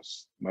my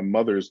house, my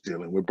mother is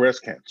dealing with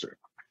breast cancer.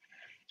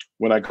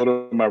 When I go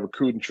to my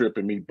recruiting trip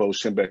and meet Bo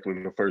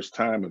Schembechler the first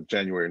time in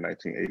January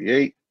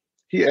 1988,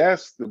 he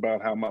asked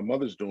about how my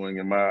mother's doing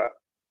in my,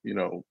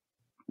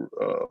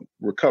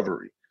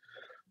 recovery.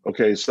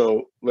 Okay,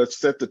 so let's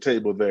set the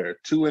table there.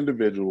 Two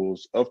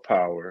individuals of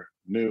power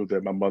knew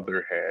that my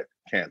mother had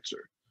cancer.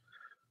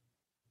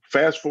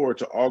 Fast forward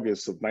to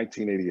August of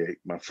 1988,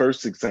 my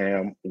first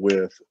exam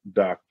with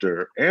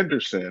Dr.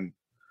 Anderson.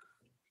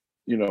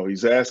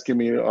 He's asking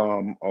me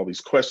all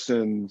these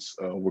questions.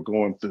 We're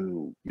going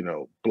through,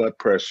 blood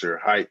pressure,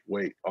 height,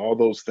 weight, all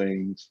those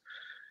things.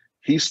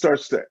 He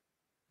starts to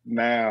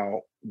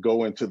now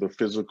go into the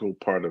physical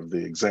part of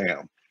the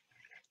exam,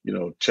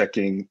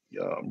 checking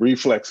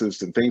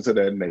reflexes and things of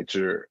that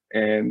nature.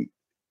 And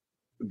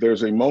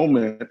there's a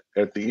moment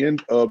at the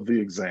end of the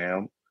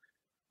exam,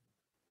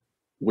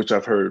 which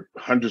I've heard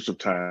hundreds of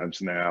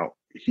times now.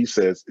 He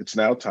says, it's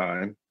now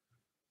time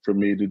for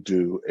me to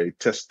do a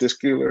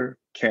testicular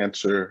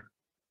cancer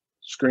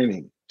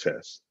screening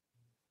test.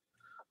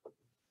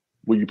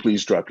 Will you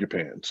please drop your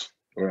pants?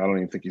 Or I don't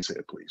even think he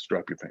said, please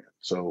drop your pants.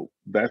 So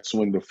that's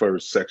when the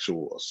first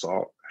sexual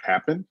assault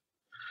happened.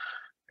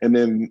 And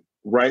then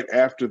right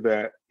after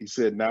that, he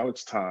said, now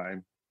it's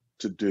time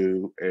to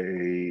do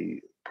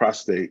a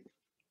prostate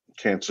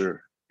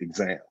cancer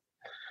exam.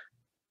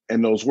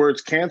 And those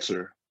words,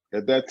 cancer,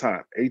 at that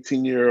time,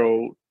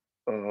 18-year-old,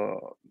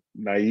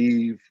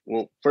 naive.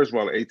 Well, first of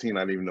all, at 18,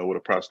 I didn't even know what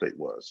a prostate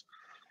was.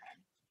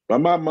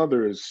 But my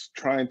mother is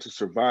trying to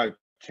survive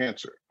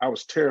cancer. I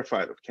was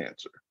terrified of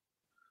cancer,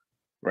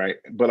 right?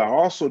 But I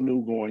also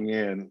knew going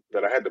in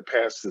that I had to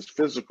pass this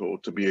physical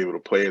to be able to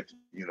play at the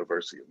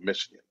University of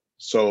Michigan.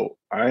 So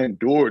I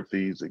endured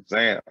these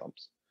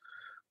exams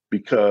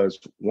because,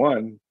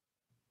 one,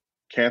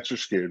 cancer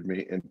scared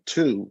me, and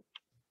two,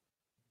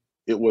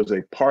 it was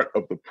a part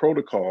of the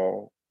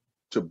protocol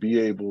to be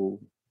able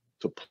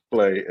to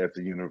play at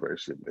the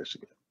University of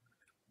Michigan.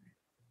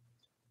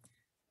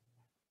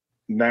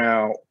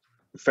 Now,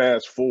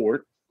 fast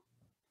forward,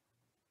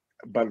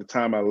 by the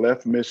time I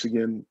left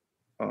Michigan,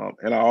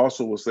 and I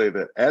also will say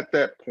that at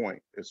that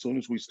point, as soon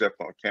as we stepped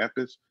on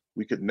campus,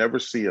 we could never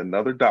see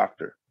another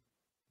doctor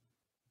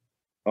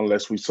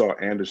unless we saw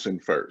Anderson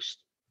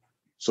first.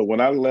 So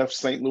when I left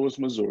St. Louis,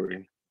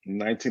 Missouri in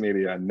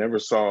 1980, I never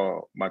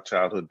saw my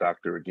childhood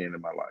doctor again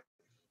in my life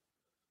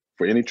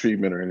for any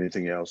treatment or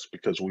anything else,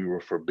 because we were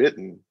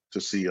forbidden to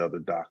see other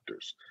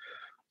doctors.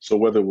 So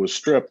whether it was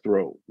strep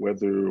throat,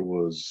 whether it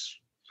was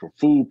for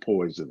food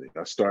poisoning,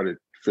 I started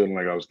feeling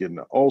like I was getting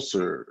an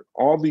ulcer,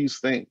 all these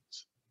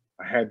things,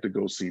 I had to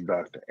go see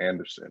Dr.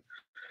 Anderson.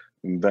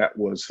 And that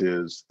was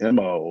his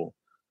MO,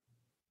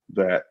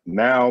 that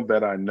now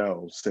that I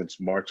know since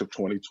March of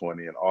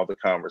 2020 and all the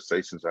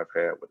conversations I've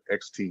had with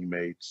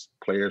ex-teammates,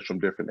 players from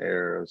different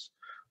eras,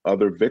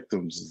 other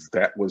victims,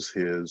 that was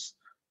his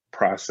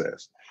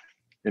process.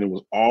 And it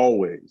was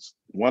always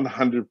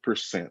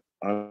 100%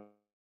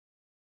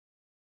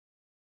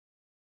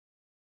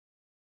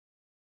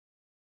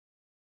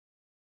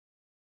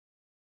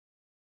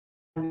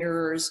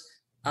 mirrors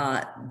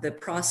the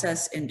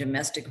process in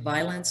domestic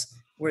violence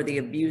where the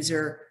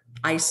abuser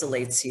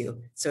isolates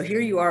you. So here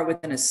you are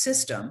within a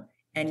system,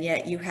 and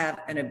yet you have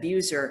an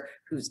abuser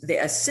who's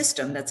a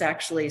system that's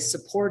actually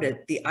supported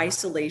the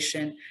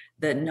isolation,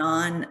 the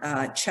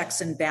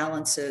non-checks and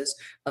balances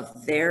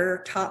of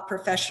their top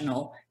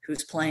professional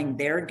who's playing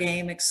their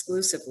game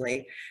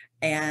exclusively.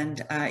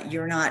 And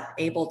you're not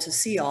able to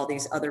see all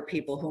these other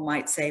people who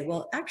might say,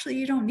 well, actually,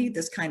 you don't need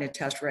this kind of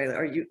test, right?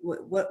 Or you,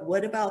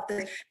 what about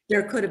this?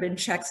 There could have been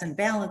checks and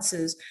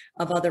balances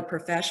of other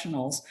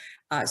professionals.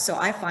 So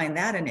I find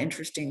that an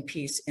interesting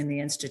piece in the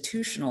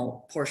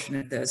institutional portion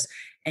of this.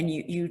 And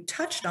you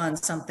touched on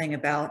something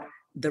about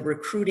the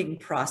recruiting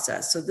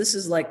process. So this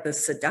is like the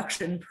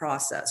seduction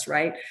process,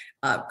 right?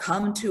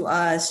 Come to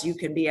us, you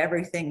can be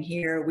everything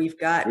here. We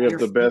have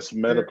the best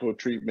medical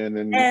treatment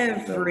in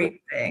everything.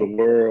 the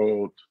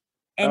world.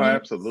 And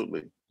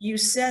absolutely. You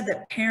said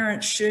that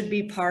parents should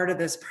be part of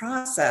this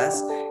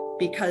process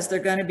because they're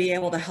going to be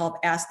able to help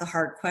ask the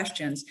hard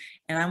questions.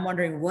 And I'm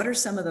wondering, what are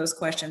some of those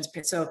questions?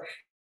 So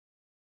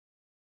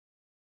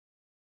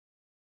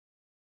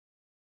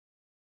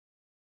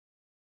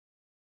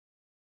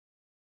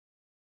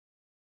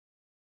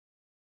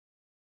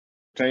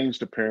change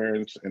the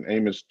parents, and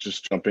Amos,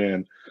 just jump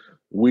in.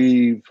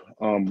 We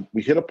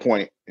hit a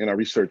point in our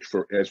research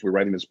as we're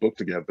writing this book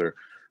together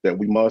that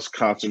we must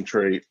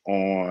concentrate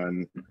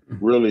on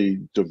really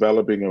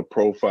developing a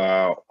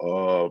profile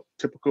of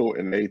typical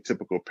and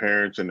atypical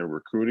parents in the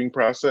recruiting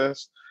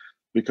process,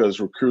 because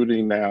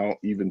recruiting now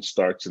even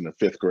starts in the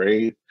 5th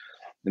grade.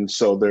 And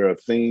so there are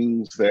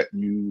things that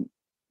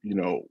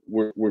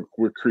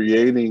we're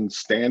creating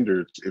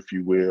standards, if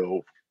you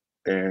will,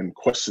 and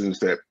questions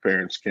that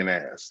parents can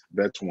ask.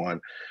 That's one.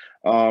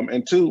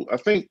 And two, I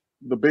think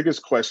the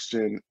biggest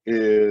question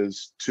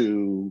is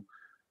to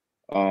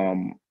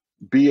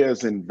be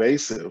as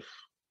invasive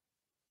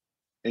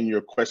in your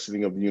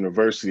questioning of the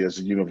university as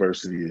the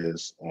university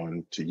is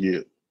on to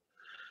you.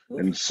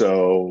 And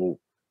so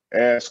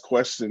ask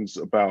questions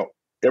about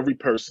every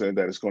person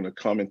that is going to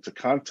come into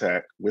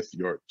contact with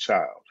your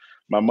child.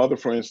 My mother,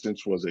 for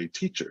instance, was a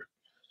teacher.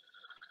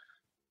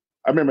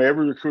 I remember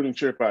every recruiting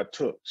trip I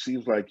took, she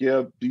was like,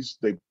 yeah,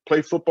 they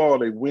play football,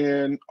 they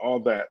win, all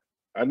that.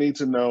 I need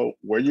to know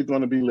where you're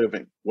going to be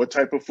living. What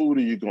type of food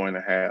are you going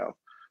to have?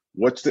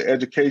 What's the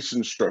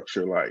education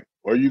structure like?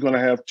 Are you going to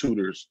have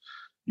tutors?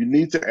 You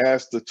need to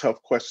ask the tough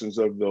questions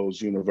of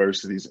those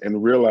universities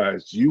and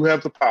realize you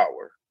have the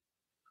power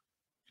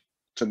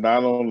to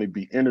not only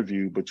be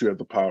interviewed, but you have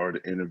the power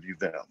to interview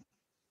them.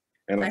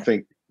 And I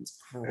think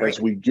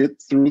as we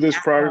get through this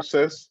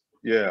process,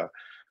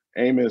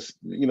 Amos,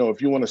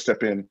 if you want to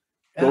step in,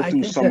 go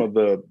through some of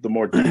the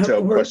more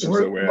detailed questions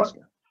that we're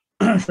asking.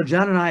 So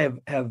John and I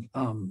have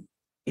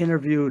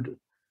interviewed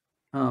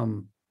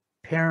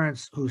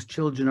parents whose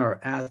children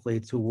are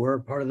athletes who were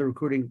part of the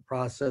recruiting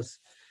process.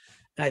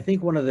 And I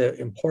think one of the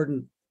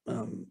important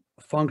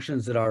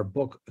functions that our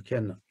book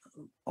can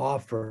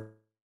offer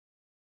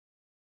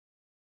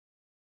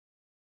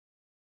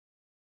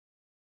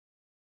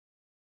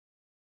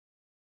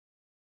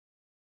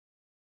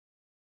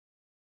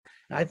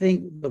I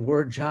think the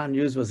word John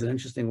used was an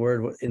interesting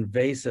word,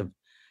 invasive.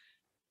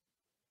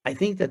 I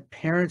think that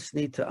parents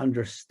need to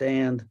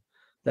understand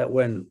that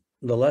when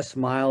the Les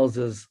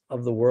Mileses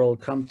of the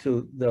world come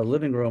to their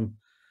living room,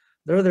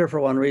 they're there for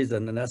one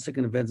reason, and that's to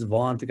convince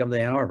Vaughn to come to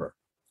Ann Arbor.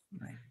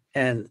 Right.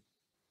 And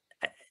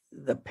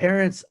the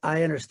parents,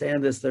 I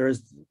understand this. There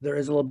is a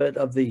little bit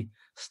of the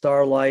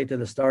starlight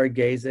and the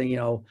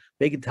stargazing,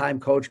 big time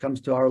coach comes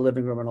to our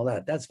living room and all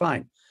that. That's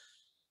fine.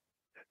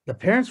 The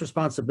parent's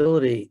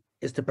responsibility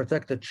is to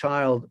protect the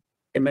child,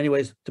 in many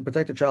ways, to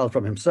protect the child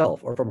from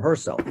himself or from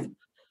herself.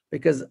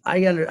 Because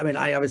I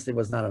obviously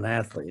was not an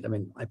athlete.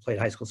 I played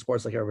high school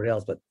sports like everybody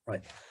else, but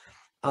right.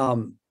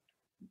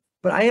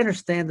 But I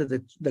understand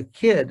that the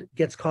kid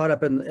gets caught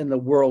up in the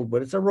world,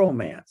 but it's a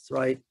romance,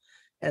 right?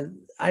 And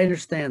I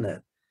understand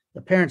that.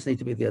 The parents need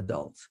to be the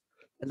adults.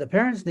 And the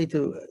parents need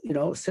to,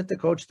 sit the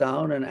coach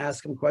down and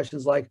ask him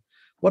questions like,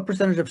 what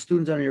percentage of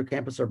students on your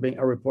campus are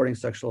reporting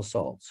sexual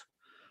assaults?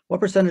 What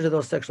percentage of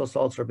those sexual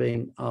assaults are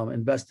being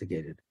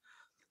investigated?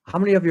 How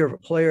many of your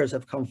players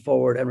have come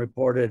forward and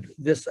reported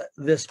this,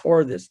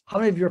 or this? How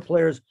many of your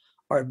players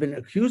have been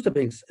accused of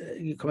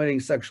committing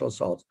sexual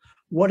assaults?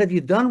 What have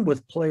you done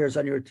with players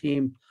on your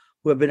team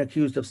who have been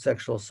accused of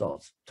sexual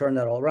assaults? Turn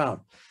that all around.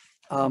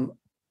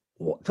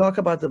 Talk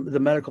about the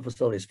medical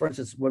facilities. For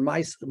instance, when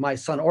my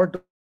son or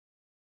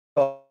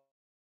daughter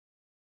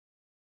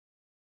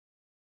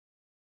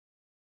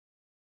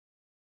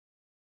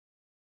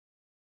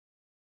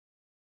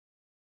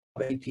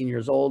 18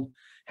 years old,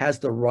 has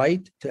the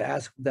right to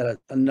ask that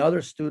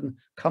another student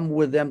come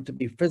with them to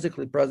be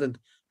physically present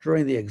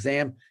during the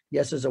exam.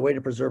 Yes, there's a way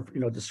to preserve,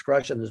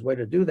 discretion. There's a way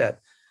to do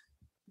that.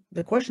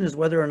 The question is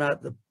whether or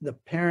not the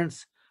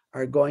parents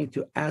are going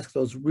to ask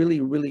those really,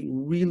 really,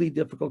 really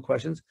difficult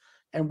questions.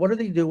 And what do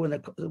they do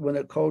when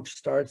a coach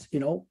starts,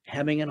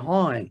 hemming and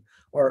hawing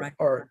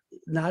or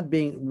not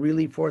being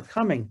really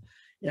forthcoming?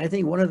 And I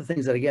think one of the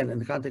things that, again, in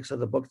the context of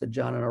the book that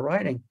John and I are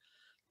writing,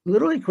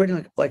 literally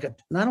creating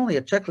not only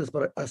a checklist,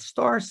 but a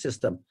star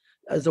system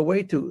as a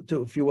way to,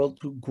 if you will,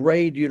 to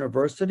grade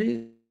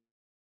universities.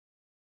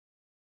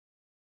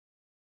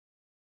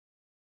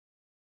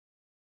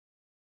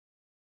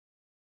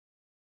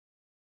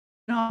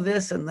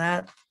 This and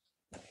that.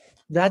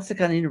 That's the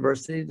kind of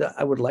university that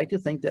I would like to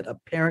think that a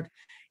parent,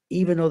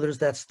 even though there's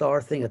that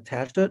star thing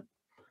attached to it,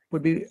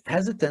 would be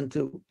hesitant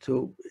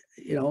to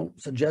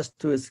suggest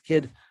to his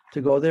kid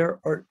to go there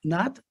or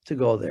not to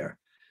go there.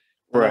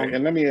 Right.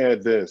 And let me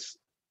add this.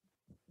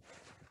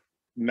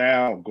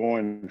 Now,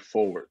 going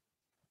forward,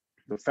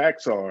 the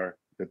facts are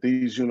that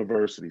these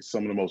universities,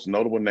 some of the most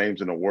notable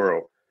names in the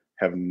world,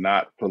 have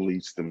not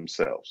policed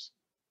themselves.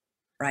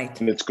 Right.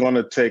 And it's going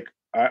to take,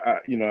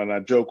 and I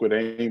joke with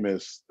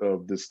Amos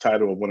of this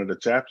title of one of the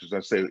chapters.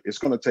 I say it's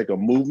going to take a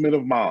movement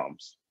of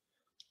moms,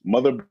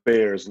 mother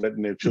bears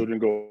letting their children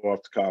go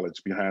off to college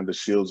behind the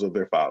shields of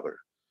their father.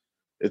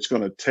 It's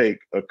going to take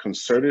a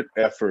concerted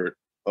effort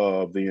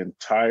of the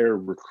entire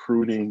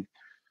recruiting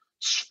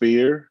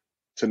sphere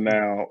to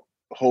now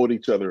hold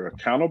each other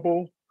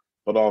accountable,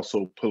 but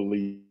also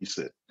police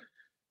it.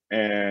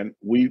 And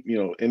we,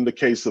 in the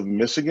case of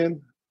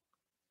Michigan,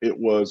 it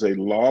was a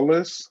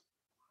lawless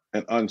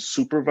and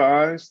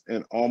unsupervised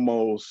and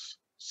almost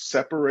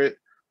separate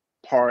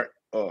part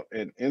of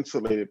an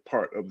insulated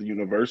part of the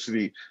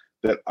university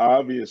that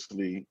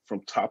obviously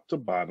from top to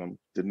bottom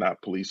did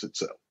not police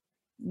itself.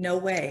 No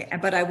way.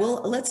 But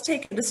let's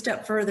take it a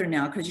step further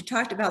now, because you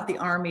talked about the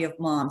army of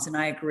moms, and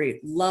I agree.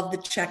 Love the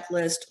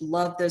checklist,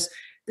 love this.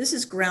 This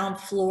is ground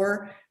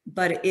floor,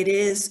 but it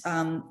is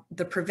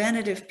the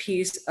preventative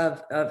piece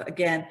of,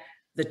 again,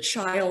 the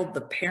child,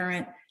 the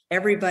parent,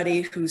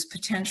 everybody who's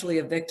potentially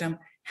a victim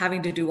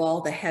having to do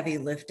all the heavy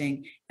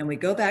lifting. And we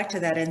go back to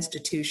that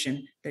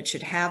institution that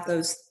should have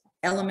those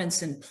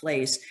elements in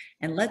place.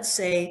 And let's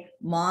say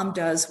mom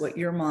does what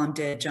your mom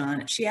did,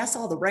 John. She asks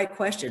all the right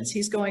questions.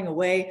 He's going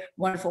away,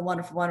 wonderful,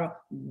 wonderful, wonderful,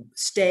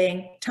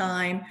 staying,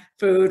 time,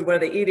 food, what are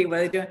they eating, what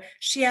are they doing?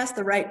 She asked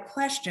the right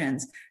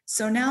questions.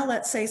 So now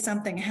let's say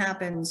something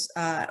happens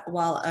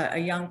while a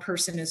young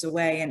person is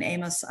away. And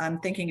Amos, I'm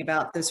thinking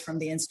about this from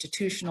the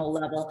institutional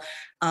level.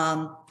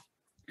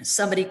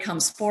 Somebody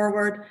comes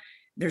forward.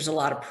 There's a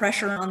lot of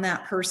pressure on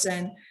that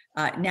person.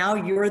 Now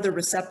you're the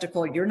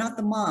receptacle. You're not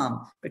the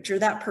mom, but you're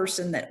that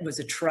person that was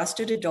a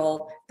trusted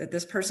adult that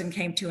this person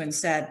came to and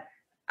said,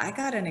 I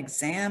got an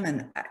exam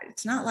and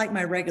it's not like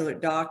my regular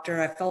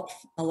doctor. I felt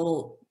a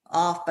little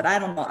off, but I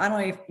don't know. I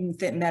don't even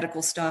fit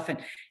medical stuff.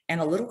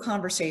 And a little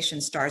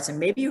conversation starts. And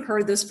maybe you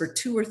heard this for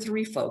 2 or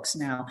 3 folks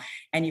now,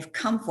 and you've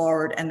come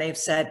forward and they've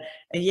said,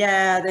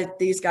 yeah, that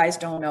these guys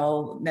don't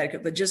know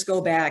medical, but just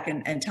go back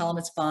and tell them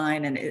it's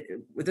fine. And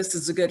this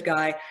is a good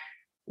guy.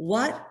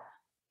 What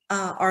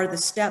are the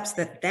steps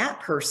that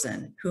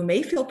person who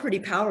may feel pretty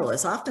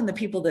powerless, often the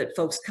people that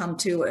folks come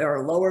to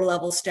are lower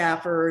level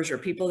staffers or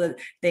people that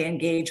they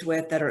engage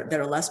with that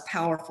are less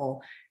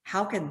powerful,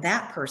 how can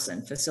that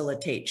person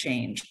facilitate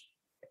change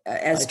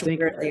as to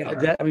where they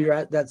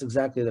are? That's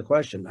exactly the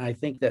question. I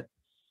think that,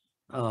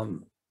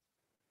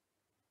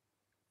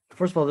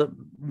 first of all,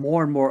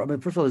 more and more,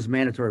 first of all, there's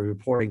mandatory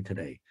reporting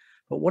today,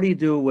 but what do you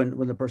do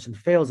when the person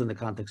fails in the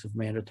context of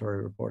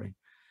mandatory reporting?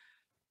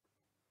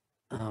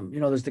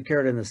 There's the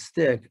carrot and the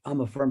stick.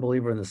 I'm a firm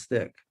believer in the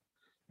stick.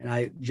 And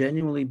I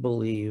genuinely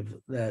believe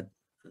that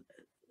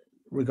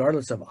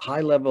regardless of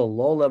high level,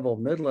 low level,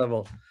 mid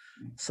level,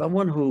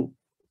 someone who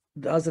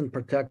doesn't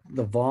protect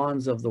the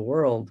Vaughns of the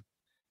world,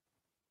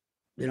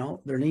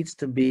 there needs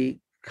to be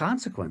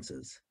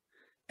consequences.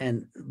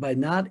 And by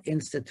not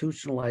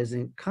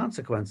institutionalizing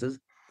consequences,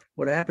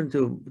 what happened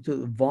to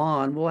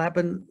Vaughn will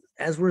happen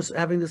as we're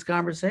having this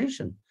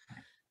conversation.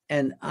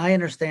 And I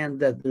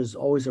understand that there's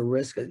always a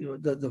risk,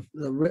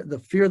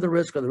 the fear of the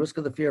risk or the risk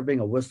of the fear of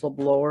being a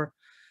whistleblower.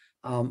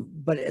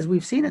 But as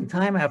we've seen in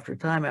time after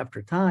time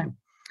after time,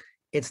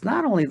 it's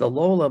not only the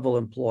low-level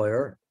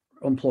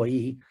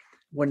employee.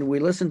 When we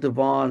listened to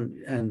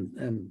Vaughn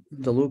and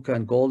DeLuca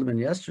and Goldman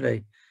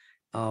yesterday,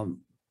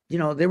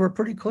 they were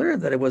pretty clear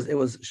that it was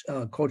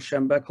Coach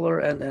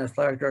Schembechler and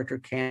athletic director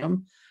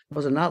Cam.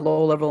 Those are not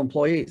low-level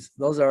employees;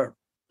 those are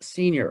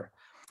senior.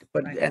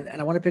 But right. and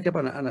I want to pick up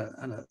on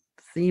a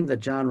theme that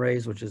John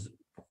raised, which is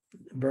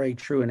very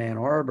true in Ann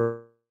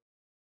Arbor.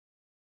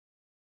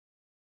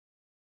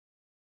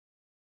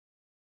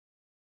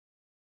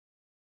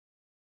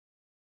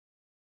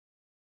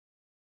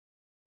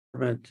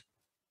 It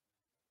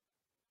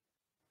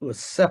was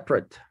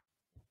separate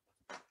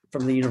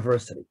from the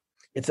university.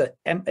 It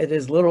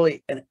is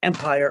literally an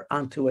empire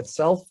unto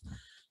itself,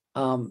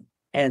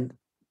 and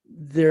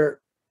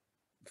there,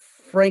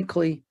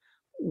 frankly,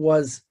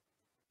 was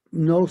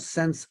no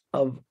sense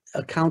of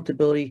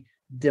accountability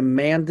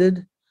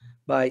demanded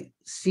by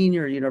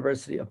senior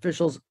university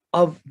officials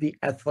of the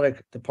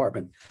athletic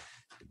department.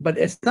 But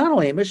it's not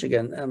only in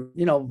Michigan.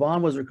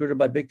 Vaughn was recruited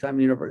by big time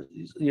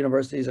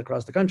universities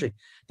across the country.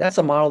 That's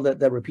a model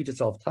that repeats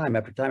itself time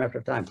after time after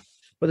time.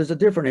 But there's a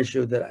different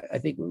issue that I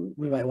think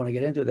we might want to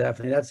get into,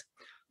 Daphne. That's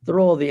the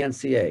role of the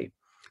NCAA.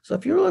 So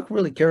if you look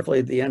really carefully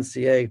at the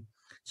NCAA,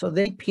 so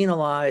they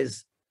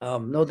penalize,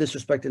 no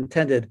disrespect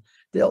intended.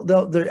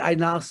 I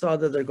now saw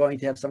that they're going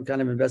to have some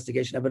kind of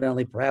investigation,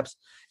 evidently, perhaps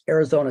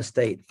Arizona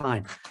State,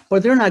 fine.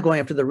 But they're not going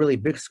after the really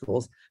big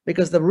schools,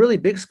 because the really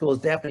big schools,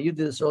 Daphne, you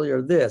did this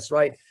earlier,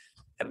 right?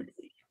 I mean,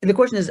 the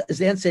question is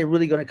the NCAA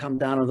really going to come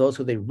down on those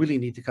who they really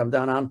need to come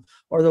down on,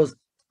 or those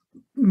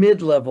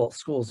mid-level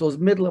schools, those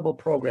mid-level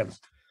programs?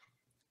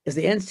 Is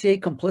the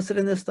NCAA complicit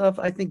in this stuff?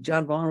 I think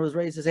Jon Vaughn was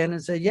raised his hand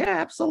and said, yeah,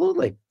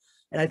 absolutely.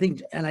 And I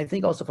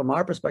think also from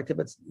our perspective,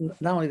 it's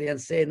not only the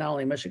NCAA, not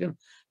only Michigan,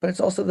 but it's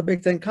also the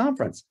Big Ten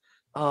Conference.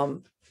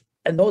 And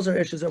those are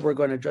issues that we're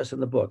going to address in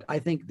the book. I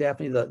think,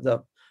 Daphne,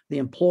 the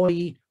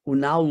employee who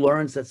now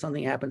learns that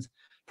something happens,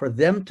 for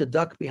them to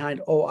duck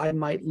behind, oh, I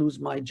might lose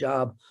my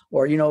job,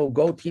 or,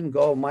 go team,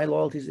 go, my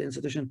loyalty to the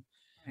institution.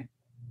 Right.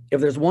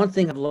 If there's one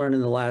thing I've learned in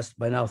the last,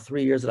 by now,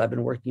 3 years that I've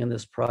been working on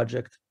this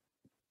project,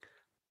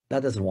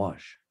 that doesn't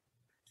wash.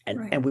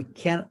 And we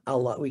cannot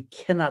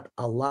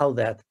allow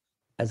that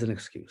as an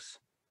excuse.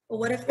 Well,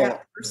 what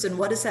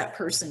does that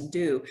person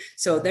do?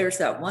 So there's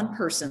that one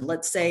person,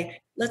 let's say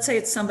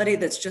it's somebody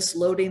that's just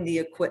loading the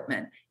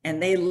equipment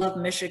and they love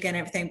Michigan and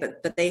everything,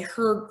 but they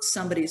heard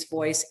somebody's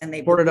voice and they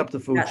report it up the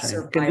food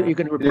chain. You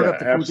can report up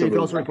the food chain. You can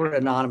also report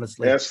it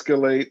anonymously.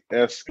 Escalate.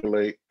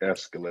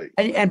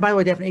 And by the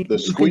way, Daphne, the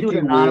squeaky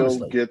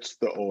wheel gets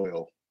the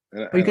oil.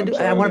 But you can do.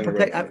 I want to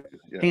protect.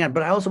 Hang on,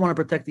 but I also want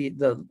to protect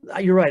the.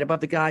 You're right about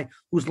the guy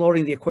who's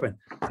loading the equipment.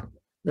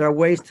 There are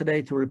ways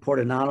today to report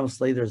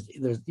anonymously. There's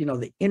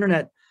the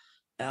internet,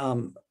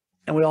 and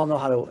we all know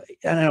how to.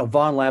 And I know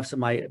Vaughn laughs at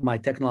my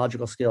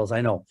technological skills.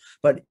 I know,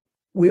 but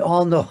we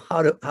all know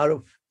how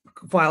to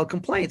file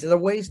complaints. There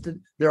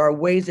are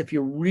ways if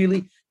you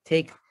really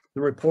take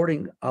the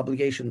reporting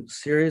obligation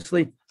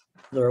seriously.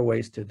 There are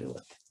ways to do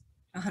it.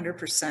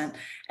 100%.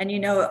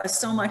 And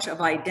so much of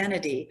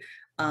identity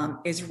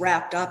is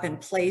wrapped up in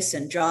place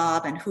and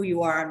job and who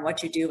you are and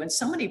what you do. And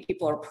so many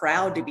people are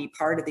proud to be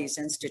part of these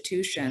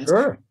institutions.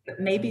 Sure. But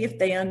maybe if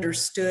they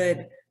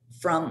understood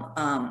from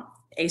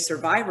a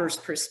survivor's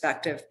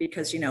perspective,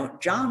 because,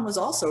 Jon was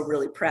also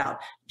really proud.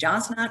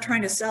 Jon's not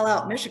trying to sell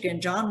out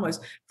Michigan. Jon was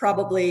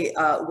probably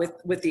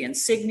with the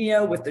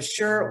insignia, with the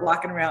shirt,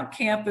 walking around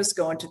campus,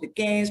 going to the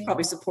games,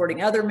 probably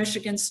supporting other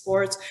Michigan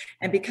sports,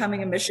 and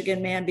becoming a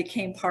Michigan man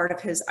became part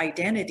of his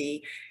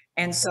identity.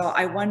 And so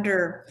I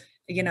wonder,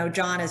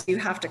 Jon, as you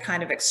have to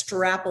kind of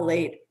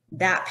extrapolate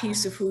that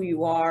piece of who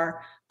you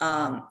are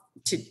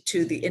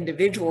to the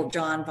individual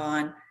Jon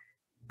Vaughn,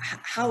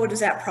 how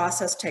does that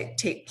process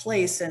take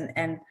place,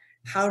 and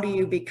how do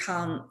you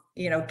become,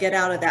 get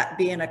out of that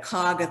being a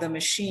cog of the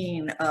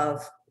machine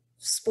of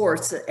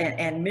sports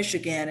and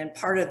Michigan and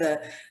part of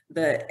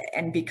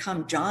and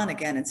become Jon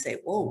again and say,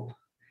 whoa,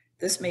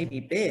 this may be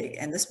big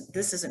and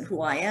this isn't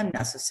who I am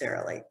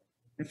necessarily.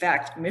 In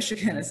fact,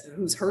 Michigan is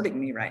who's hurting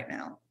me right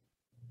now.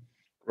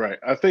 Right.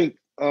 I think,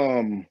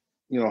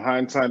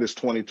 hindsight is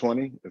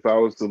 20/20. If I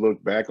was to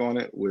look back on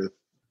it with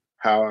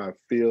how I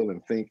feel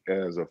and think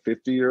as a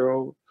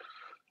 50-year-old,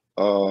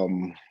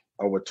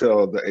 I would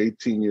tell the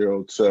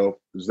 18-year-old self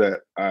is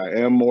that I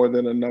am more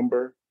than a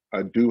number.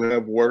 I do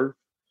have worth,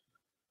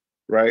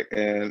 right?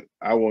 And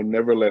I will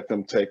never let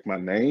them take my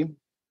name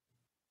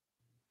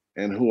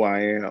and who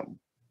I am.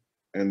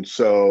 And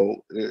so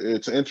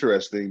it's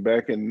interesting.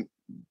 Back in,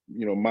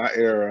 my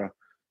era,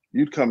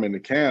 you'd come into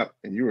camp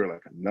and you were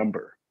like a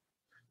number.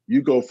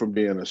 You go from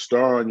being a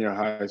star in your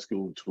high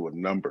school to a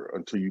number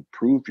until you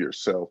prove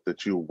yourself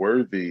that you're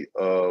worthy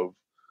of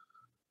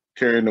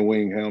carrying the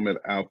wing helmet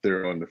out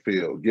there on the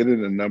field,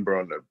 getting a number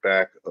on the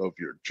back of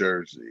your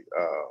jersey.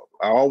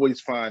 I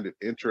always find it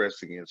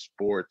interesting in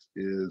sports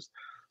is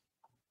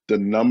the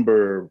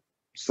number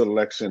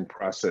selection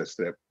process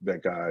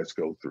that guys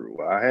go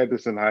through. I had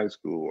this in high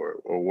school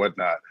or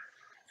whatnot.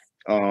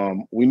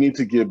 We need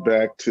to get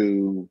back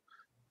to,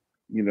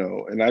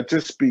 and I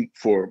just speak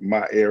for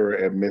my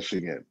era at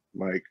Michigan.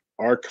 Like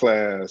our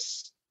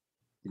class,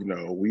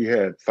 we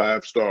had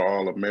 5-star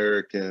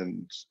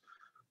All-Americans,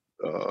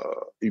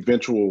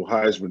 eventual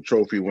Heisman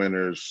Trophy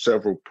winners,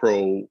 several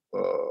pro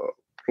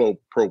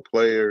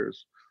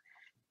players.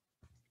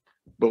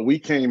 But we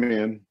came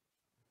in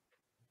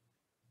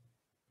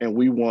and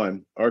we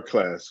won, our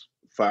class,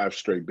 5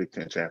 straight Big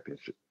Ten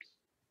championships.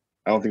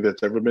 I don't think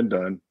that's ever been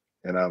done,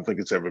 and I don't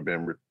think it's ever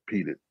been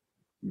repeated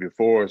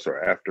before us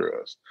or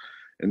after us.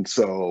 And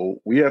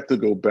so we have to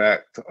go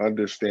back to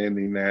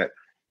understanding that,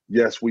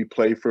 yes, we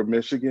play for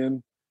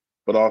Michigan,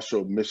 but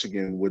also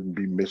Michigan wouldn't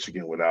be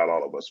Michigan without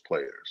all of us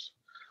players.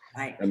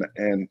 Right.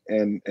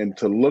 And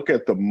to look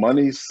at the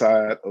money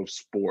side of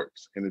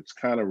sports, and it's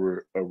kind of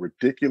a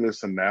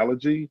ridiculous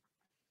analogy,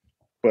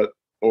 but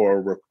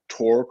or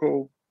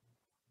rhetorical,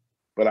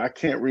 but I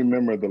can't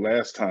remember the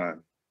last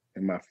time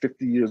in my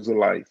 50 years of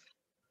life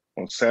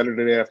on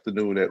Saturday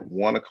afternoon at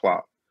 1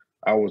 o'clock,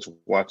 I was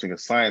watching a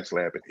science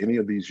lab at any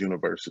of these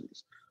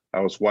universities. I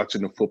was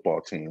watching the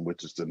football team,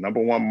 which is the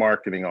 #1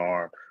 marketing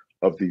arm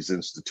of these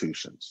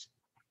institutions.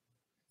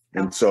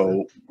 And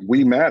so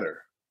we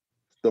matter.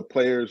 The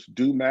players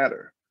do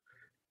matter.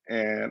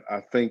 And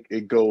I think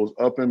it goes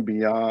up and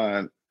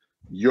beyond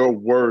your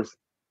worth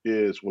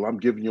is, well, I'm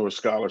giving you a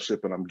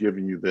scholarship and I'm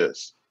giving you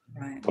this.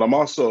 Right. But I'm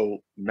also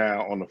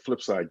now on the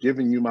flip side,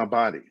 giving you my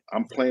body.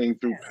 I'm playing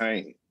through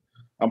pain.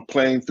 I'm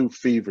playing through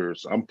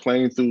fevers. I'm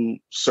playing through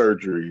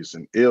surgeries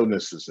and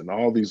illnesses and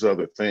all these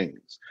other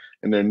things.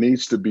 And there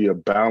needs to be a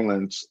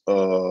balance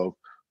of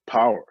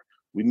power.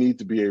 We need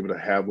to be able to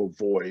have a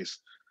voice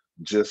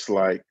just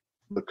like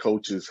the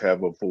coaches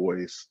have a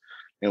voice.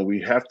 And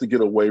we have to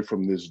get away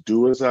from this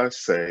do as I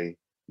say,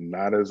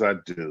 not as I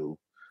do.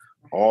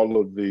 All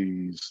of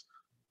these,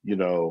 you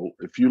know,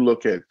 if you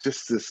look at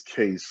just this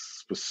case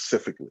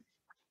specifically,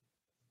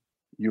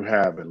 you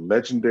have a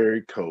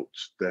legendary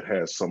coach that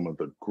has some of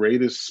the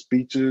greatest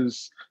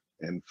speeches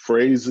and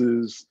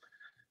phrases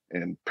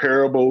and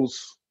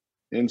parables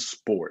in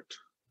sport.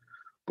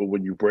 But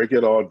when you break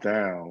it all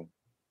down,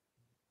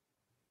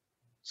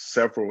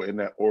 several in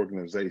that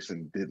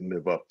organization didn't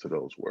live up to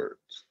those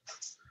words.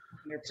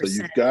 100%. So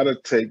you've got to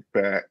take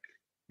back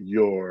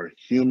your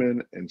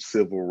human and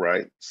civil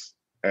rights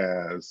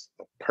as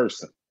a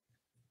person.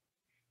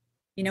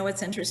 You know,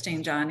 what's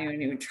interesting, John,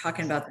 when you were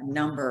talking about the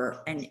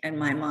number, and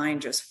my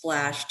mind just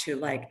flashed to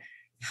like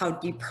how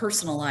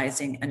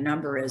depersonalizing a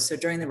number is. So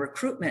during the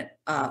recruitment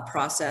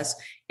process,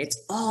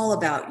 it's all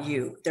about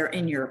you. They're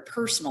in your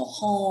personal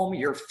home,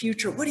 your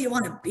future. What do you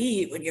want to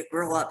be when you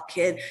grow up,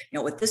 kid? You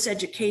know, with this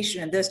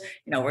education and this,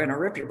 you know, we're going to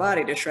rip your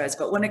body to shreds.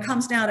 But when it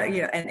comes down to,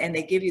 you know, and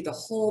they give you the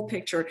whole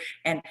picture,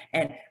 and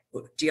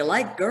do you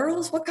like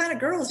girls? What kind of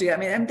girls do you? I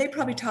mean, and they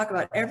probably talk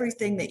about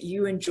everything that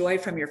you enjoy,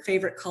 from your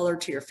favorite color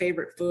to your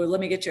favorite food. Let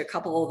me get you a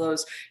couple of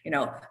those, you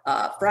know,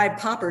 fried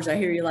poppers I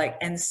hear you like.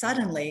 And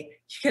suddenly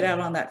you get out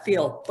on that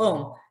field,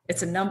 boom,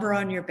 it's a number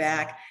on your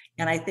back.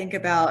 And I think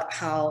about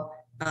how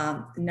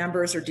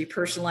numbers are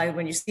depersonalized.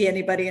 When you see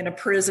anybody in a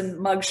prison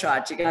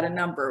mugshot, you got a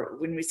number.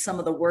 When we, some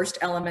of the worst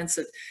elements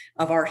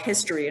of our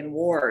history and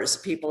wars,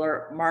 people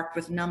are marked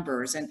with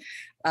numbers. And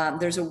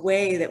there's a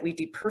way that we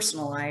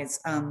depersonalize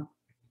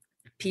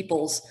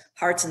people's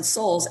hearts and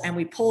souls, and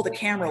we pull the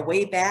camera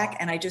way back,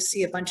 and I just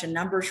see a bunch of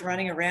numbers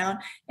running around,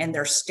 and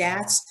they're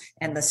stats,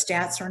 and the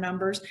stats are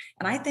numbers.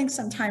 And I think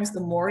sometimes the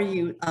more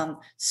you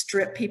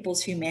strip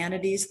people's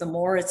humanities, the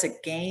more it's a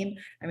game.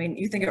 I mean,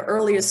 you think of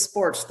earliest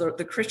sports,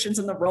 the Christians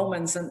and the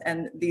Romans,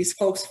 and these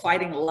folks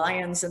fighting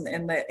lions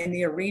in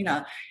the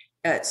arena.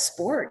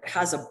 Sport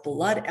has a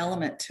blood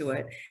element to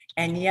it,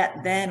 and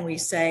yet then we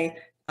say,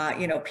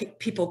 you know,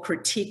 people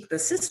critique the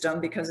system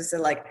because they say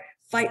like,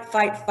 fight,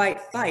 fight, fight,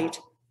 fight.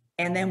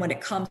 And then when it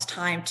comes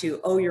time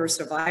to, oh, you're a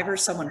survivor,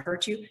 someone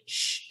hurt you,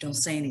 shh, don't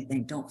say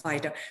anything, don't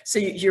fight. So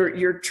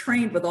you're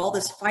trained with all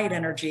this fight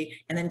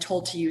energy and then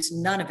told to use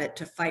none of it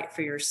to fight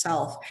for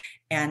yourself.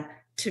 And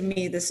to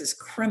me, this is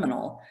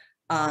criminal.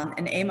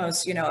 And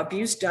Amos, you know,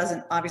 abuse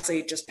doesn't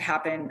obviously just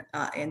happen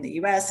in the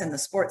US and the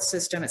sports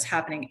system, it's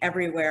happening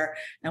everywhere.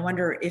 And I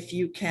wonder if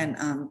you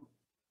can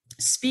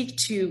speak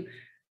to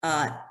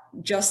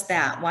just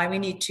that, why we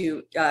need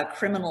to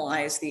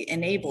criminalize the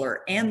enabler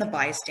and the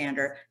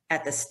bystander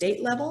at the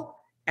state level,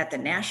 at the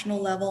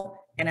national level,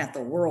 and at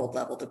the world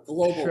level, the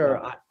global Sure.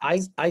 level.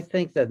 I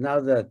think that now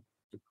that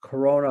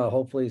Corona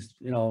hopefully is,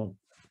 you know,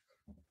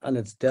 on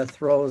its death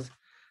throes,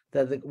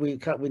 that we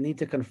need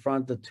to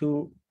confront the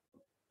two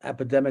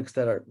epidemics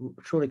that are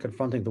truly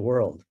confronting the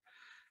world.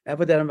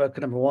 Epidemic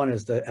number one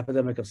is the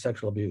epidemic of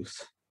sexual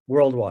abuse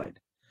worldwide.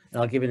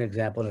 And I'll give you an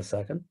example in a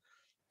second.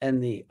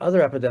 And the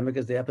other epidemic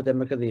is the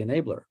epidemic of the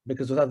enabler,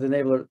 because without the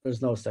enabler,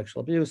 there's no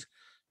sexual abuse,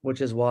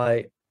 which is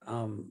why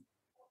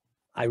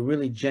I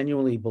really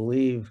genuinely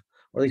believe,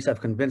 or at least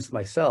I've convinced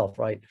myself,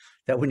 right,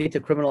 that we need to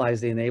criminalize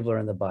the enabler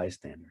and the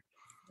bystander.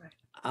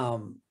 Right.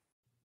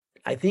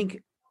 I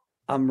think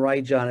I'm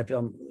right, John. If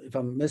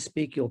I'm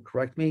misspeak, you'll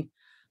correct me.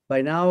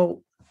 By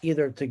now,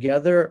 either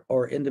together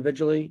or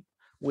individually,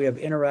 we have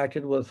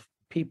interacted with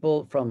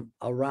people from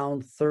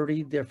around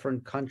 30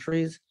 different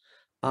countries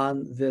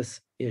on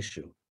this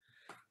issue,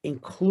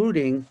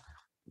 including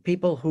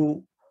people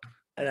who,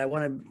 and I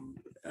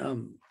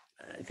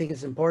think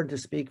it's important to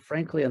speak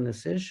frankly on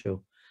this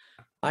issue.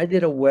 I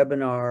did a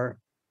webinar,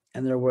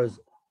 and there was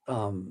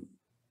a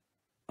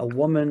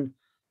woman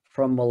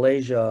from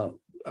Malaysia.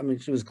 I mean,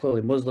 she was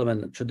clearly Muslim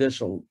and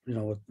traditional, you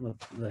know, with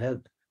the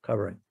head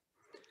covering.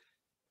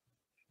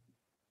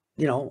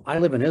 You know, I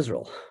live in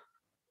Israel.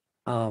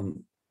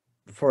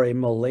 For a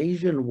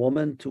Malaysian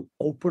woman to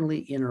openly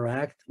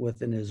interact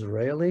with an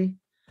Israeli,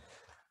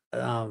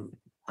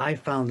 I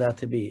found that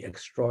to be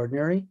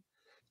extraordinary.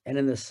 And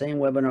in the same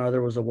webinar,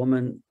 there was a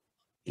woman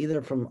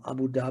either from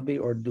Abu Dhabi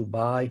or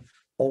Dubai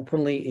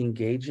openly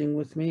engaging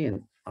with me,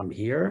 and I'm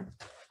here.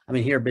 I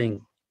mean, here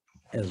being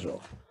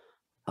Israel.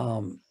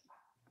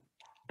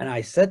 And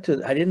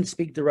I didn't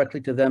speak directly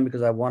to them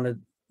because I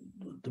wanted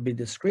to be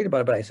discreet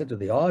about it, but I said to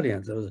the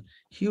audience, it was a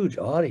huge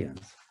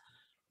audience.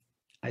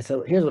 I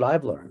said, here's what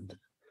I've learned,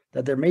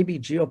 that there may be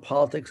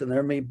geopolitics and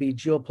there may be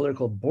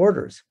geopolitical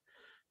borders,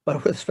 but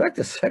with respect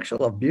to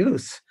sexual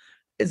abuse,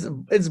 it's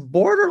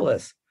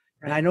borderless.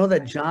 And I know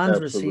that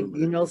John's received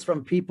emails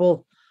from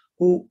people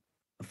who,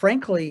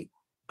 frankly,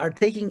 are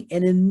taking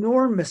an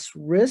enormous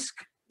risk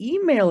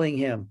emailing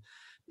him,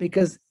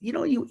 because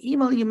you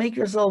email, you make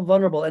yourself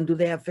vulnerable. And do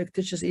they have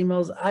fictitious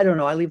emails? I don't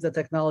know. I leave the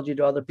technology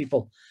to other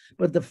people.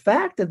 But the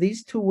fact that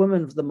these two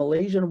women, the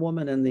Malaysian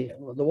woman and the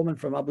woman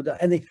from Abu Dhabi,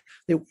 and they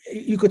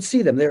you could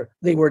see them,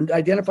 they were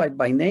identified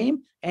by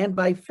name and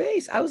by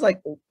face. I was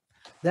like,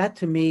 that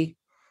to me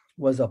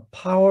was a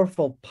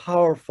powerful,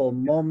 powerful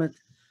moment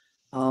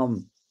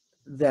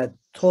that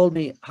told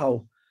me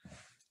how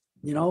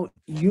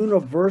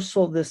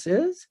universal this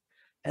is.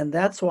 And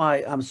that's why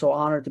I'm so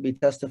honored to be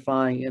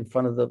testifying in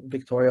front of the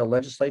Victoria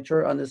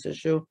legislature on this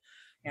issue.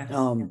 Yes.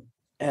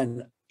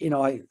 And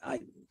I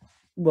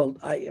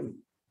am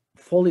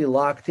fully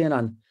locked in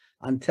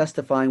on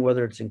testifying,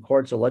 whether it's in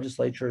courts or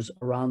legislatures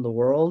around the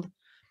world,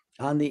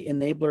 on the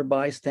enabler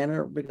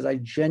bystander, because I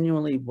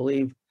genuinely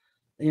believe,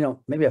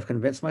 maybe I've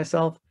convinced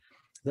myself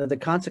that the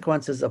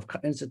consequences of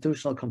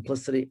institutional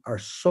complicity are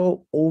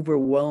so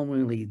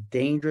overwhelmingly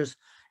dangerous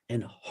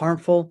and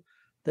harmful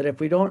that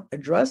if we don't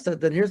address that,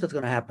 then here's what's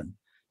going to happen.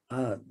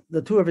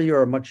 The two of you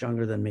are much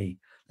younger than me.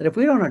 That if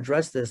we don't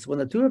address this, when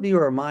the two of you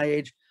are my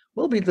age,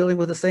 we'll be dealing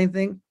with the same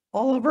thing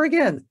all over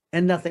again,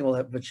 and nothing will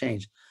ever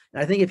change.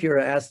 And I think if you were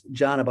to ask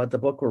John about the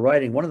book we're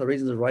writing, one of the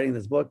reasons we're writing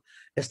this book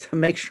is to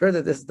make sure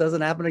that this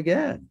doesn't happen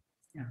again.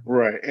 Yeah.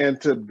 Right,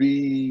 and to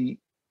be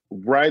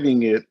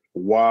writing it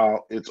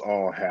while it's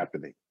all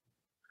happening,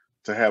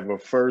 to have a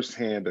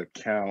firsthand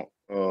account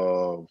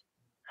of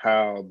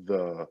how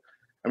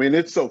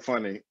it's so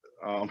funny.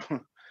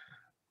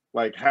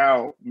 Like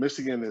how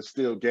Michigan is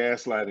still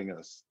gaslighting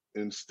us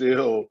and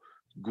still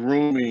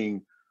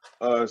grooming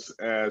us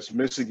as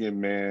Michigan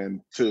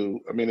men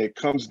it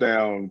comes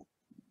down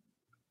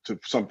to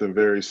something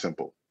very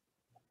simple.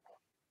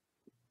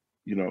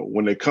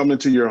 When they come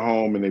into your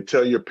home and they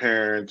tell your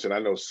parents, and I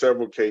know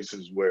several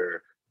cases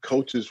where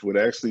coaches would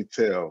actually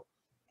tell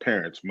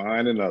parents,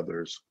 mine and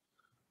others,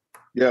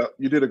 yeah,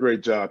 you did a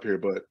great job here,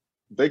 but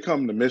they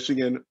come to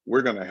Michigan,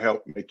 we're going to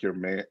help make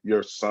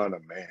your son a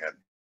man.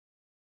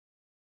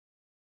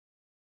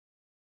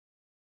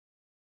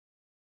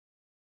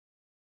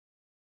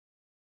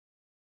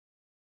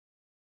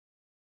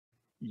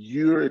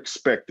 You're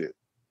expected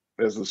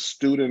as a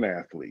student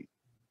athlete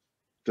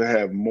to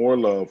have more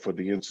love for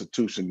the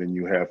institution than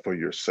you have for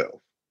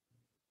yourself.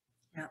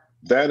 Yeah.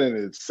 That in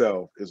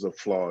itself is a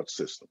flawed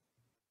system.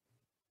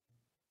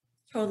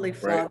 Totally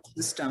flawed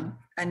system.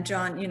 And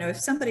John, if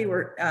somebody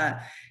were,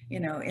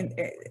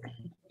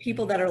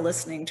 people that are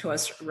listening to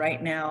us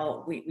right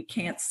now, we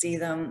can't see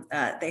them.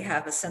 They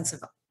have a sense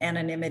of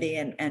anonymity.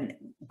 And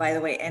by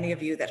the way, any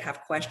of you that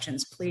have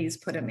questions, please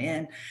put them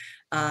in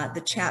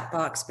the chat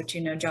box. But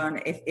John,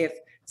 if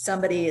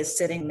somebody is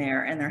sitting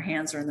there and their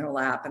hands are in their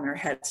lap and their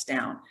head's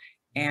down,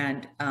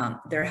 and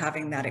they're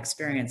having that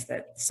experience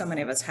that so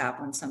many of us have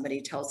when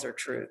somebody tells their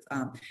truth,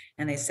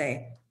 and they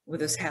say, well,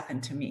 this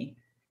happened to me.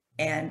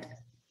 And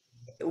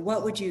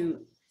what would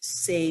you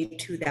say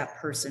to that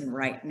person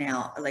right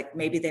now? Like,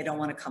 maybe they don't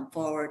want to come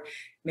forward.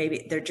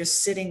 Maybe they're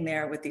just sitting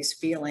there with these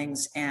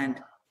feelings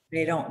and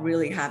they don't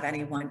really have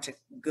anyone to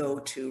go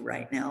to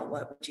right now.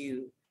 What would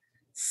you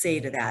say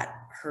to that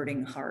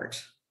hurting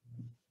heart?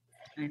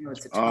 I know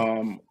it's a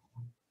tough.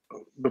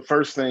 The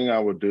first thing I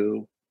would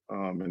do,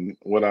 and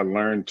what I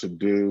learned to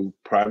do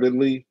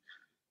privately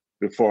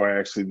before I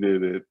actually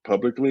did it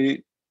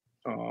publicly,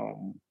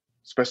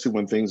 especially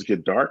when things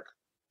get dark,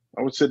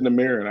 I would sit in the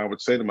mirror and I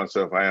would say to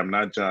myself, I am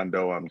not John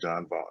Doe, I'm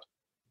Jon Vaughn.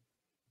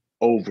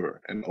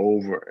 Over and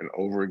over and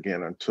over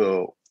again,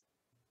 until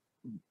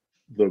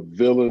the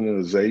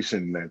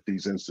villainization that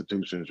these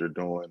institutions are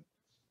doing,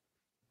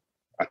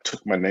 I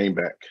took my name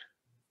back.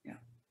 Yeah.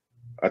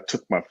 I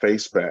took my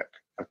face back.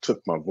 I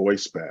took my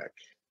voice back.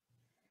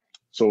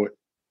 So,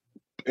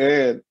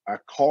 and I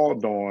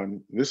called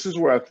on, this is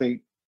where I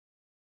think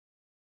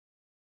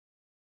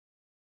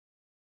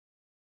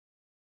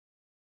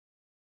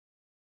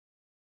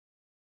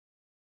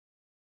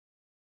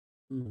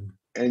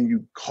and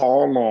you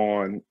call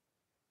on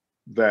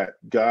that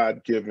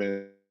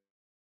God-given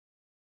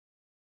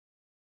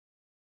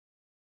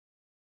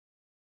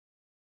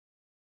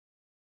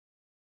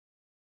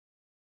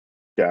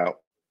out,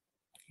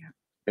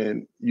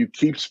 and you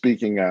keep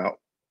speaking out,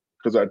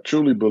 because I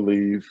truly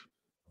believe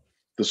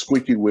the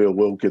squeaky wheel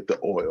will get the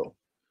oil.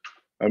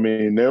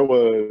 There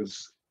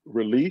was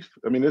relief.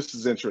 This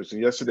is interesting.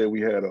 Yesterday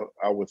we had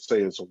I would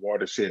say it's a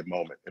watershed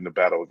moment in the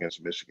battle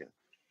against Michigan.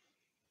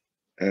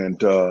 And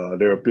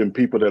there have been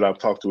people that I've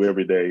talked to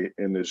every day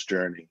in this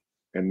journey.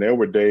 And there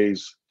were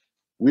days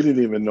we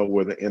didn't even know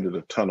where the end of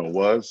the tunnel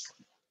was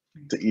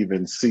to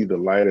even see the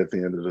light at the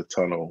end of the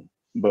tunnel.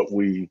 But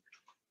we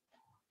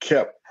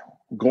kept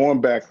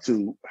going back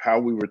to how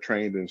we were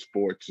trained in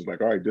sports, is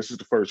like, all right, this is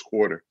the first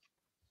quarter.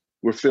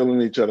 We're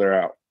filling each other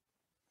out.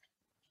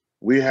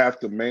 We have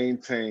to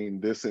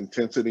maintain this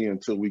intensity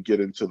until we get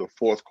into the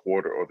fourth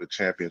quarter or the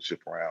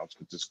championship rounds,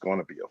 because it's going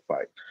to be a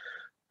fight.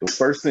 The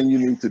first thing you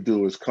need to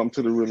do is come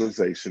to the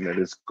realization that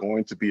it's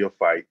going to be a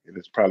fight, and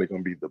it's probably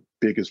going to be the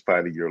biggest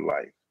fight of your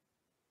life.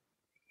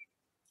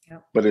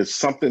 Yep. But it's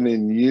something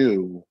in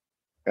you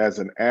as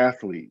an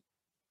athlete,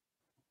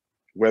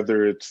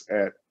 whether it's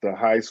at the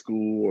high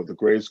school or the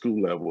grade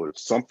school level,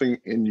 it's something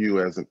in you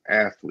as an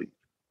athlete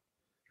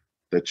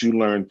that you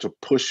learn to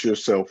push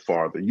yourself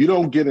farther. You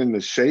don't get into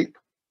shape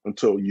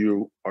until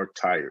you are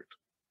tired.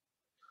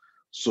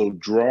 So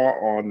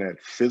draw on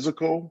that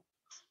physical,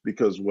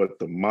 because what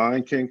the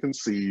mind can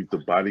conceive, the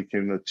body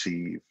can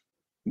achieve.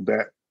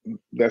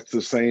 That's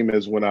the same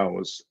as when I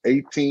was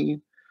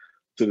 18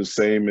 to the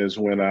same as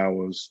when I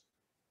was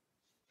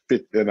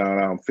 50, and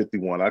I'm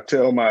 51. I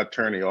tell my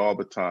attorney all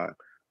the time,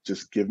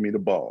 just give me the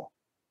ball.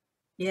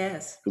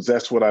 Yes. Because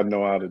that's what I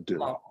know how to do.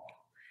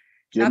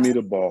 Give Absolutely. me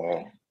the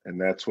ball, and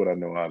that's what I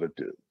know how to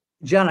do.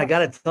 John, I got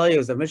to tell you,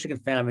 as a Michigan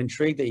fan, I'm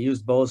intrigued that you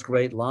used Bo's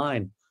great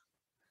line.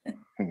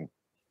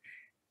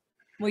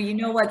 Well, you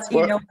know what,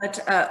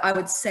 I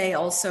would say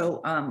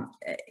also,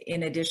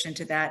 in addition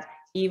to that,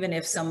 even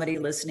if somebody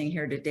listening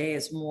here today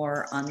is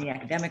more on the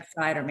academic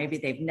side, or maybe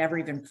they've never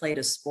even played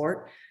a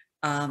sport,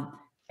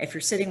 if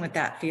you're sitting with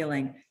that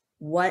feeling,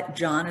 what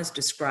Jon is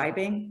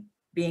describing,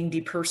 being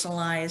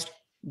depersonalized,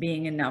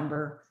 being a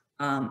number,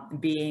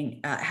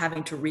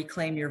 having to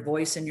reclaim your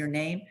voice and your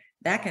name,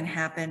 that can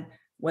happen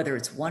whether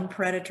it's one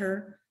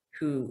predator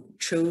who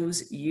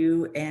chose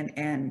you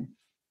and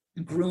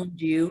groomed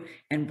you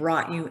and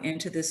brought you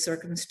into this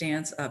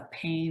circumstance of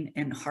pain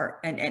and heart,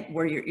 and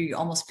where you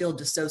almost feel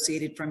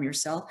dissociated from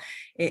yourself.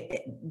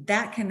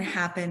 That can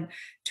happen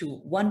to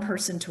one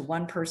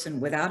person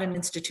without an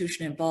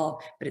institution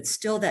involved, but it's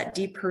still that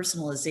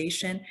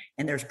depersonalization,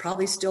 and there's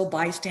probably still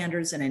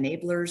bystanders and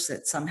enablers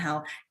that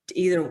somehow,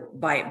 either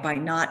by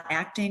not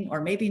acting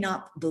or maybe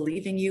not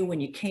believing you when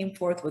you came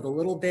forth with a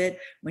little bit,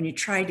 when you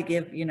tried to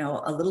give,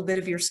 a little bit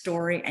of your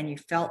story and you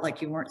felt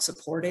like you weren't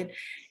supported.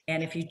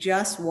 And if you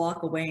just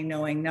walk away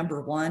knowing, number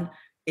one,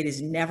 it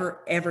is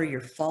never, ever your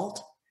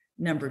fault.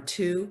 Number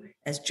two,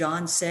 as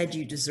Jon said,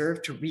 you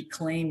deserve to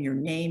reclaim your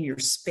name, your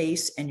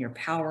space, and your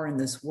power in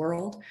this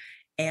world.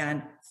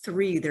 And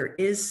three, there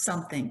is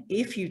something,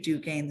 if you do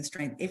gain the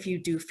strength, if you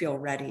do feel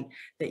ready,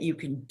 that you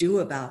can do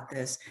about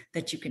this,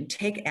 that you can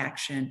take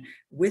action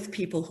with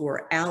people who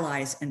are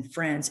allies and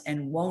friends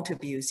and won't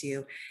abuse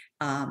you.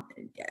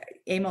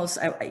 Amos,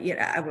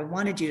 I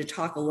wanted you to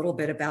talk a little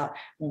bit about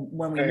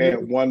when we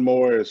and one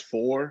more is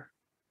four.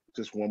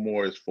 Just one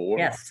more is four.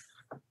 Yes.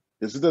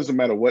 It doesn't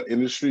matter what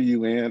industry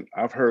you in.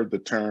 I've heard the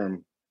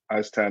term,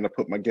 it's time to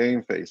put my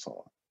game face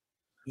on.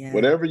 Yeah.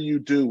 Whatever you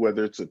do,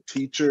 whether it's a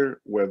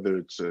teacher, whether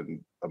it's a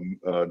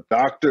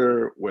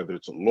doctor, whether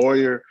it's a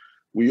lawyer,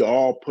 we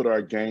all put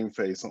our game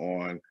face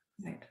on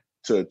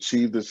to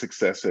achieve the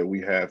success that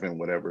we have in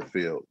whatever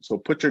field. So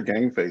put your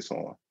game face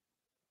on.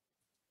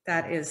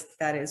 That is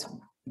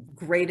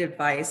great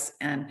advice.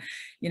 And,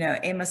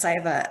 Amos,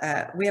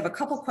 we have a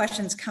couple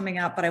questions coming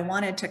up, but I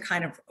wanted to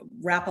kind of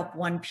wrap up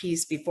one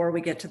piece before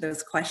we get to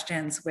those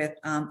questions with,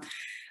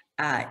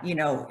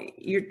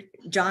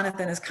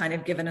 Jonathan has kind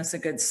of given us a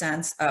good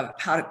sense of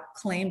how to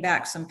claim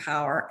back some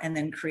power and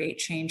then create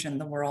change in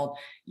the world.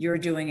 You're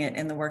doing it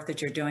in the work that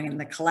you're doing, and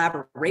the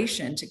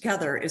collaboration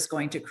together is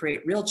going to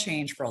create real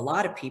change for a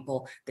lot of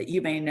people that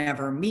you may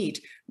never meet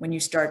when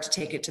you start to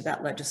take it to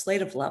that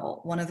legislative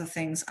level. One of the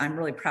things I'm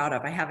really proud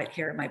of, I have it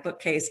here in my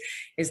bookcase,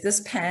 is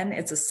this pen.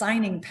 It's a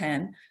signing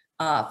pen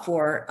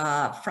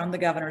from the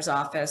governor's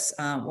office,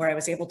 where I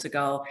was able to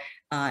go,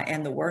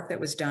 and the work that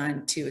was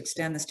done to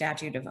extend the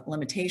statute of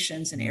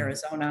limitations in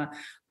Arizona.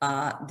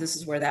 This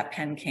is where that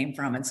pen came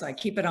from. And so I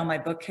keep it on my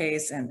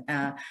bookcase, and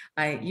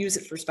I use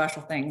it for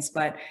special things,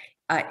 but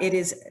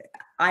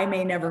I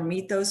may never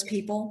meet those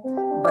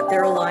people, but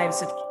their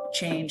lives have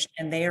changed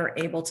and they are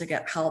able to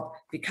get help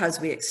because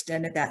we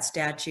extended that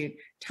statute.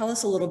 Tell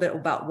us a little bit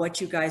about what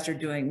you guys are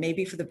doing,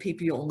 maybe for the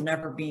people you'll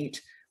never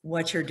meet,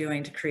 what you're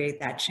doing to create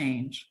that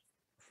change.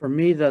 For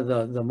me,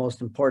 the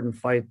most important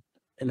fight,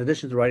 in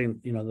addition to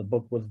writing, the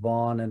book with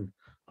Vaughn and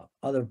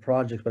other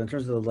projects, but in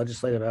terms of the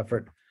legislative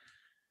effort,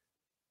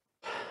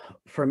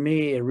 for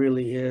me, it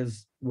really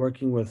is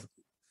working with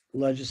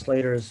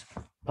legislators,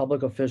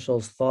 public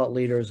officials, thought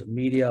leaders,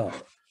 media,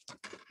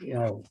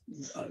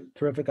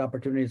 terrific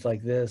opportunities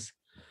like this,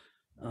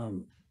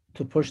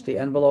 to push the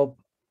envelope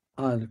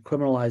on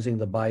criminalizing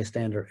the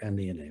bystander and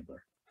the enabler.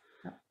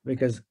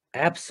 Because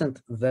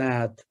absent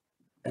that,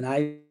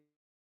 and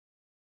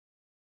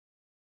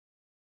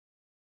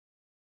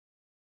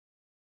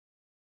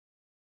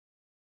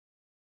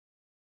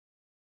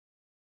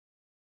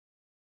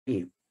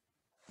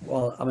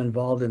well, I'm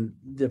involved in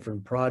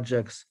different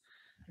projects,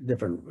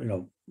 different,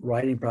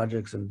 writing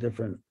projects and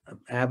different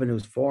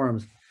avenues,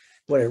 forums.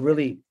 What it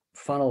really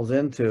funnels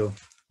into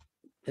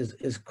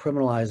is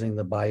criminalizing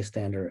the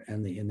bystander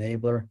and the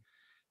enabler.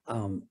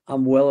 I'm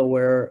well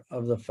aware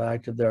of the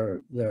fact that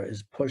there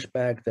is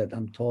pushback that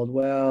I'm told,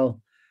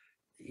 well,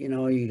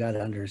 you got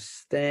to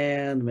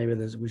understand, maybe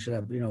we should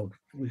have,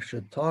 we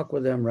should talk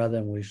with them rather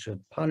than we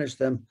should punish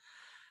them.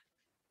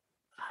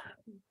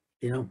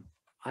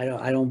 I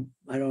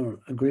don't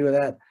agree with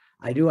that.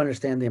 I do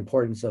understand the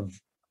importance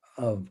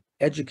of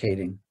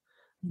educating,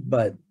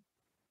 but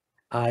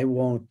I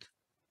won't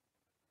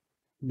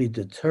be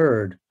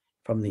deterred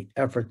from the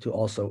effort to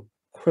also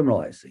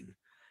criminalizing.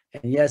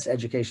 And yes,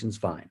 education's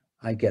fine.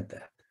 I get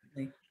that.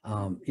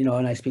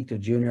 And I speak to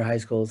junior high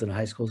schools and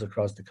high schools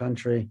across the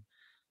country.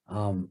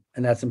 And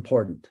that's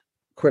important,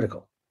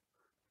 critical.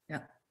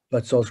 Yeah.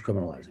 But so is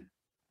criminalizing.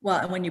 Well,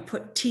 and when you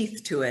put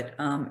teeth to it,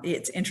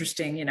 it's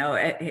interesting,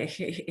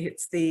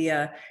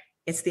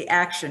 it's the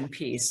action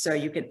piece. So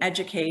you can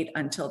educate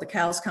until the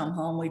cows come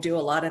home. We do a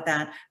lot of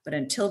that, but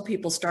until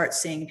people start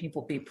seeing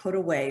people be put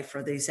away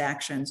for these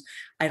actions,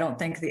 I don't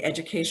think the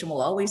education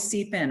will always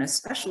seep in,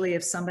 especially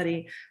if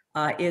somebody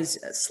is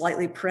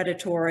slightly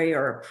predatory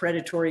or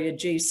predatory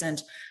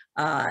adjacent.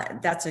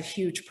 That's a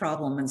huge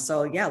problem. And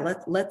so, yeah,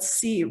 let's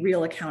see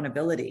real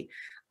accountability.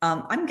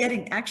 I'm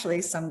getting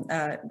actually some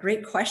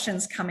great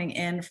questions coming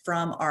in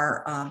from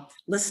our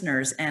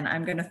listeners, and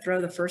I'm going to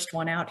throw the first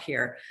one out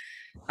here.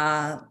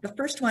 The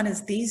first one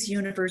is, these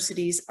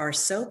universities are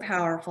so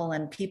powerful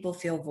and people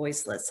feel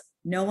voiceless.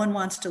 No one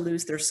wants to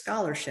lose their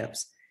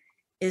scholarships.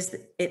 Is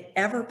it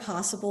ever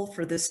possible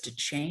for this to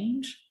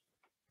change?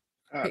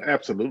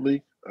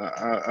 Absolutely.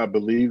 I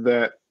believe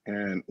that.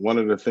 And one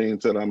of the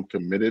things that I'm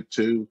committed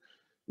to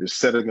is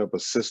setting up a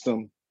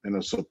system and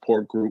a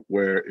support group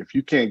where if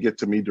you can't get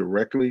to me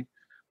directly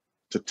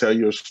to tell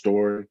your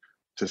story,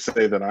 to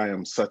say that I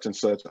am such and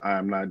such, I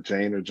am not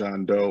Jane or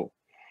John Doe,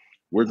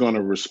 we're going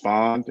to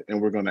respond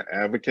and we're going to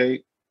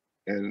advocate,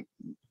 and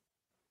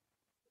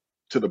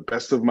to the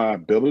best of my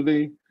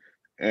ability.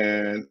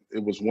 And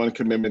it was one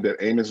commitment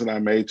that Amos and I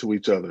made to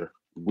each other.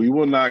 We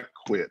will not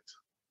quit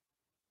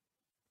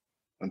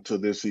until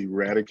this is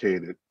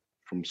eradicated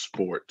from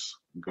sports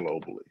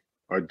globally.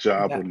 Our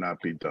job will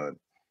not be done.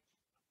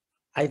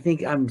 I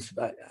think I'm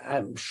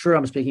sure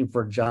I'm speaking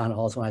for John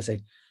also when I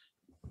say,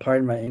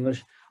 pardon my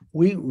English,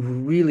 we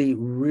really,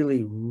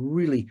 really,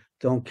 really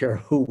don't care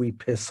who we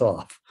piss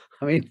off.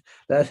 I mean,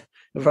 it's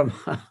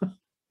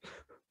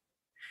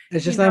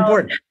just not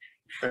important.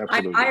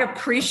 I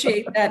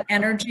appreciate that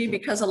energy,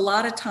 because a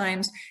lot of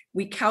times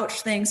we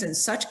couch things in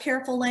such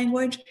careful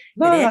language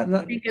that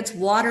everything gets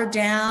watered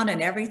down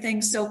and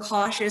everything's so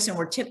cautious and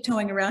we're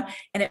tiptoeing around,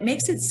 and it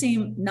makes it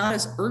seem not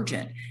as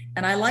urgent.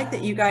 And I like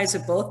that you guys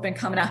have both been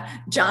coming out,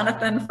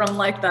 Jonathan, from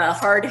like the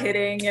hard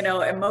hitting,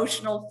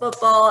 emotional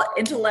football,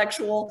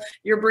 intellectual,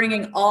 you're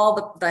bringing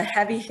all the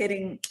heavy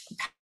hitting.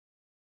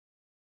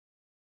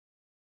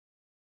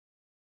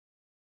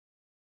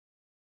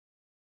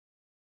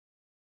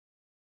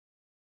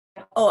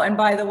 Oh, and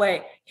by the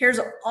way, here's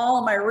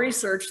all my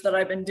research that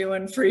I've been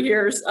doing for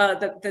years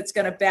that's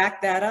going to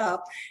back that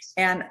up.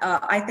 And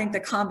I think the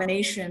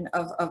combination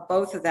of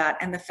both of that,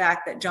 and the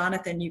fact that,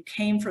 Jonathan, you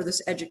came for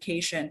this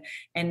education,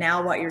 and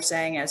now what you're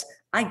saying is,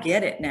 I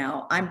get it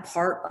now. I'm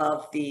part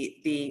of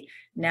the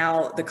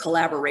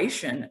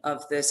collaboration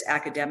of this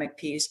academic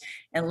piece.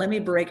 And let me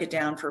break it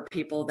down for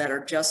people that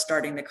are just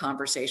starting the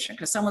conversation,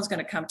 because someone's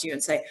going to come to you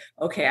and say,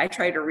 okay, I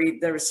tried to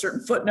read, there were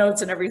certain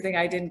footnotes and everything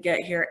I didn't get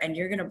here. And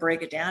you're going to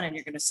break it down and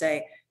you're going to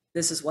say,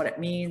 this is what it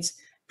means.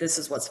 This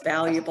is what's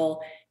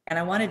valuable. And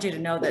I wanted you to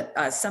know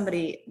that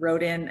somebody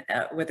wrote in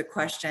with a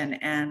question,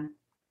 and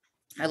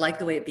I like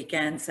the way it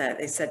began.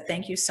 They said,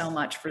 thank you so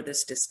much for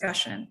this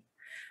discussion.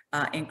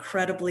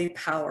 Incredibly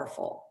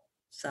powerful.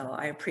 So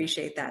I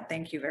appreciate that.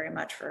 Thank you very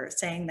much for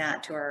saying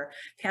that to our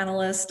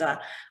panelists.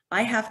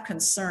 I have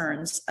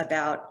concerns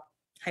about,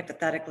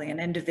 hypothetically, an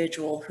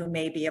individual who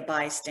may be a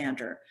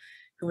bystander,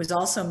 who is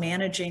also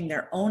managing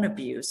their own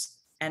abuse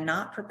and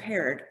not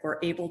prepared or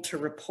able to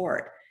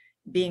report,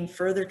 being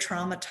further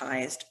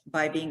traumatized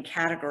by being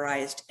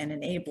categorized an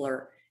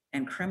enabler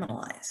and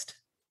criminalized.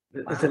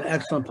 It's an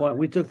excellent point.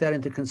 We took that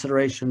into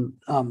consideration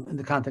in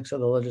the context of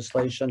the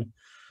legislation,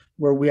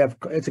 where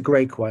it's a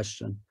great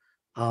question,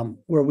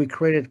 where we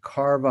created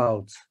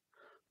carve-outs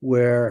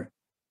where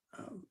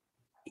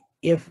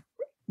if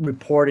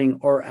reporting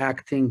or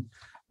acting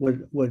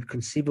would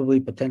conceivably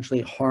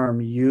potentially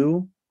harm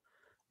you,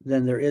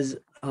 then there is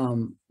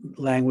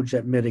language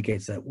that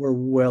mitigates that. We're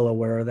well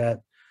aware of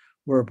that.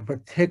 We're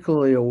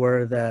particularly aware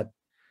of that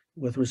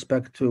with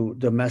respect to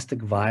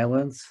domestic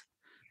violence,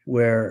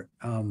 where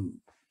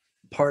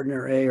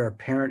partner A or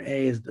parent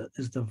A is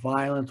the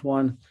violent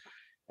one,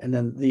 and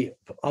then the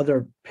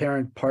other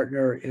parent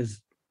partner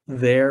is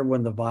there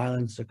when the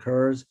violence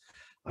occurs.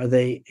 Are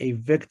they a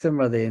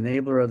victim? Are they an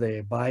enabler? Are they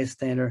a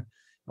bystander?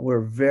 And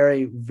we're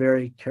very,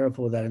 very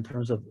careful with that in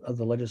terms of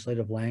the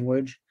legislative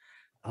language.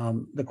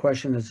 The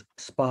question is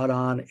spot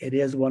on. It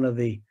is one of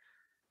the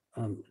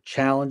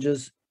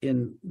challenges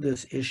in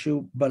this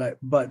issue, but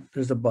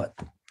there's a but.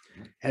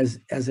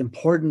 As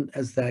important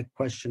as that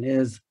question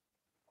is,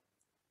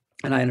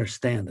 and I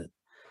understand it,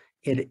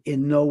 it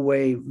in no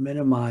way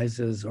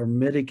minimizes or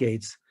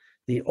mitigates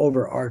the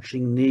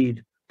overarching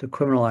need to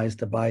criminalize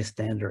the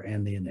bystander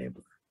and the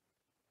enabler.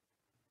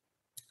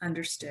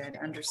 Understood,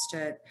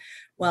 understood.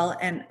 Well,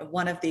 and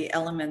one of the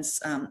elements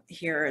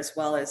here, as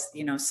well as,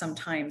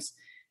 sometimes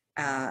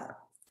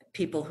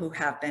people who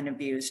have been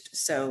abused.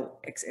 So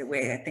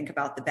I think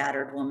about the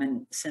battered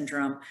woman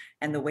syndrome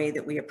and the way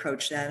that we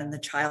approach that in the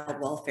child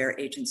welfare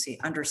agency,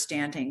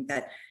 understanding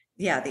that,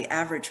 yeah, the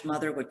average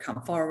mother would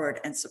come forward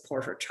and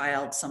support her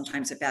child,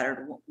 sometimes a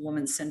battered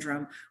woman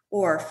syndrome,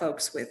 or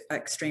folks with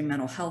extreme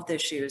mental health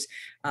issues,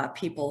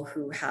 people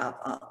who have,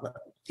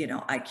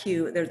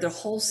 IQ. There's a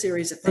whole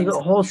series of things. There's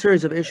a whole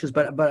series of issues,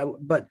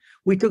 but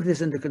we took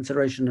this into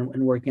consideration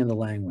in working on the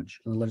language,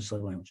 in the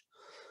legislative language.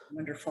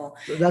 Wonderful.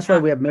 So that's why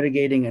we have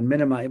mitigating and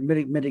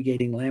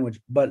mitigating language.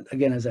 But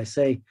again, as I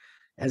say,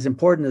 as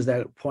important as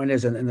that point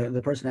is, and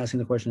the person asking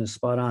the question is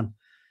spot on,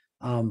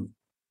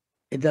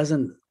 it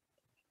doesn't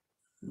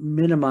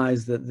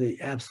minimize the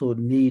absolute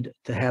need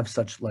to have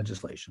such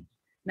legislation.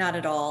 Not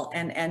at all.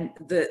 And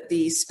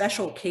the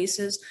special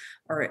cases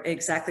are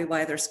exactly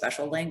why there's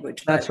special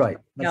language. That's right.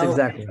 That's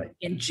exactly right.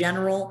 In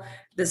general,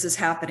 this is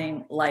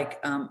happening like,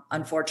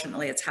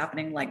 unfortunately, it's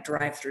happening like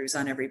drive-throughs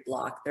on every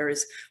block. There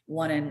is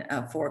 1 in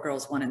 4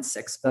 girls, 1 in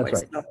 6 boys.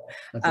 That's right. So,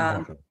 That's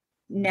exactly.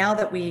 now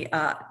that we,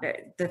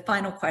 the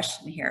final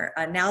question here,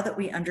 now that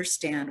we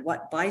understand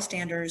what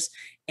bystanders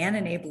and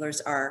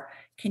enablers are,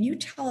 can you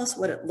tell us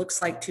what it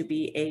looks like to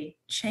be a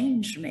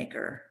change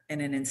maker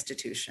in an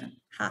institution?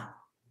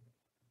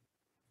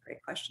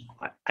 Great question.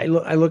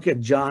 I look at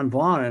Jon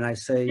Vaughn and I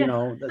say,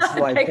 that's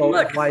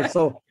why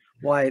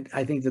why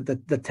I think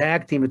that the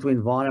tag team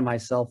between Vaughn and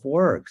myself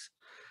works.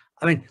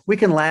 I mean, we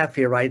can laugh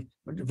here, right?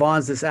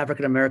 Vaughn's this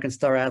African-American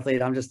star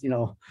athlete. I'm just,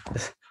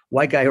 this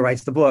white guy who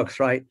writes the books,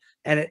 right?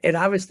 And it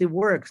obviously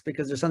works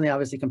because there's something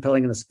obviously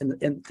compelling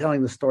in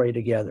telling the story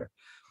together.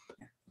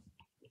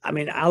 I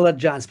mean, I'll let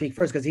Jon speak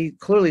first because he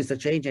clearly is the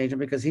change agent,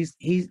 because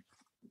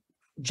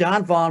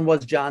Jon Vaughn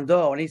was John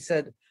Doe, and he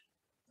said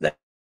that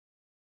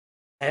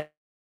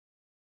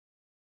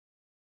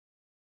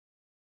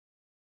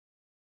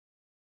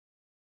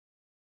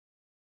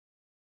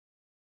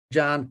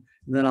John,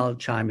 and then I'll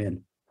chime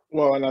in.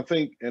 Well, and I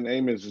think, and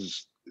Amos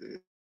is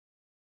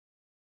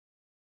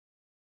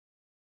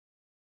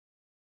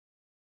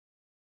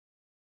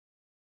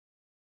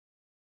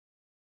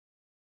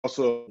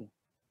also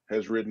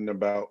has written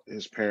about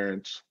his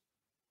parents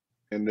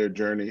and their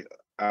journey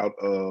out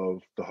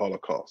of the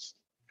Holocaust.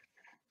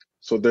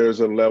 So there's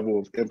a level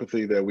of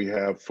empathy that we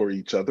have for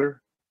each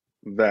other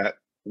that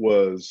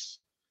was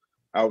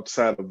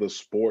outside of the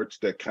sports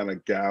that kind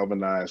of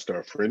galvanized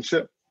our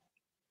friendship.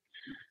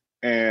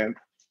 And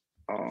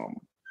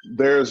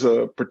there's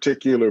a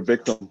particular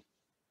victim,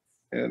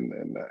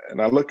 and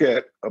I look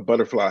at a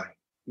butterfly,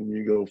 and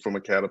you go from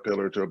a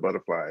caterpillar to a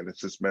butterfly, and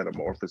it's this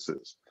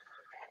metamorphosis.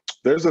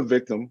 There's a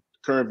victim,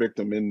 current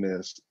victim in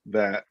this,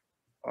 that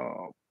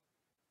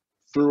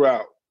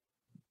throughout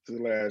the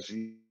last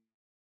year,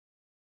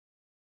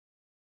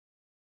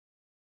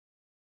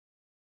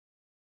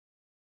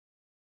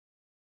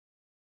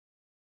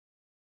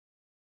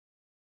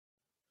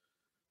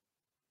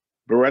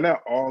 but right now,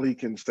 all he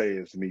can say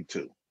is "me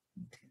too."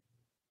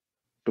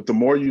 But the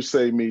more you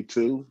say "me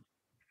too,"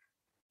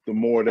 the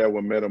more that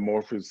will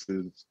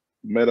metamorphosis,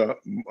 the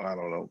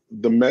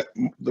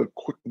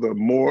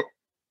more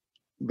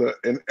the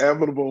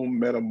inevitable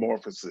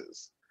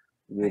metamorphosis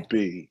will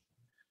be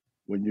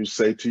when you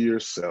say to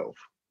yourself,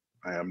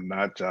 "I am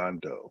not John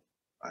Doe.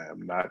 I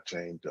am not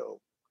Jane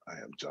Doe. I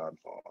am Jon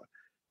Vaughn,"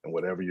 and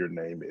whatever your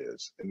name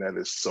is. And that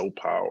is so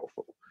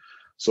powerful.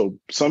 So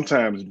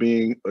sometimes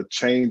being a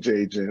change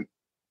agent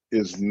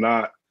is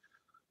not,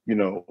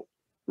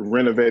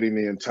 renovating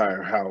the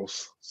entire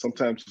house.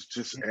 Sometimes it's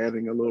just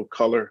adding a little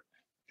color,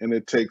 and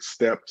it takes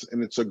steps,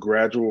 and it's a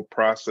gradual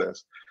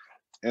process.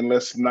 And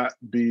let's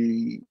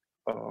be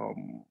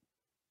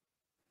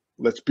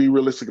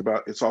realistic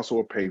about it's also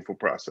a painful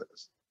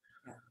process.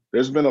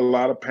 There's been a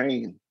lot of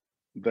pain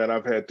that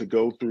I've had to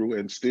go through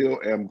and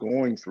still am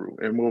going through,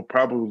 and will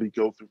probably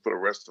go through for the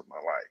rest of my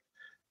life,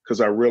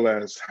 because I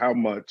realized how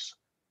much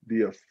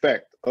the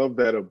effect of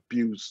that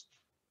abuse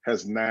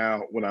has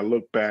now, when I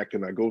look back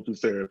and I go through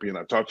therapy and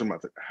I talk to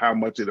myself, how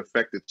much it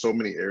affected so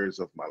many areas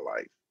of my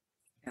life.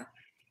 Yeah.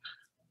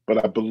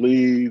 But I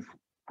believe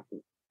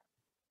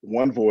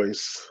one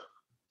voice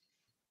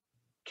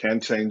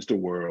can change the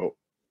world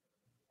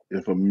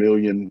if a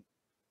million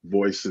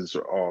voices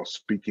are all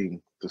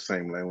speaking the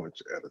same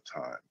language at a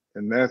time.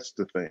 And that's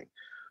the thing.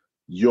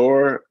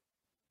 Your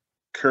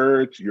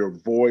courage, your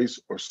voice,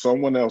 or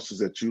someone else's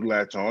that you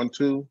latch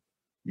onto,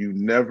 you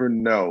never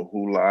know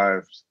who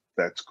lives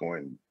that's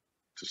going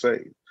to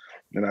save.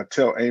 And I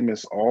tell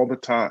Amos all the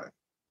time,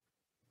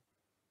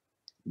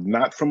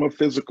 not from a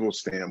physical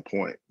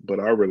standpoint, but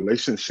our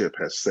relationship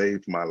has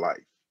saved my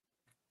life.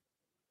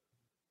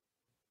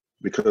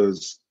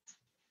 Because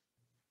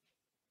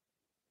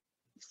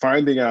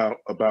finding out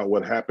about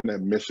what happened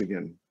at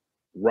Michigan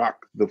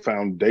rocked the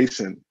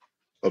foundation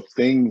of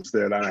things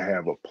that I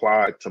have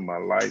applied to my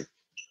life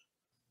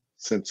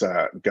since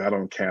I got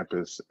on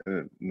campus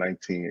in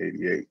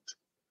 1988.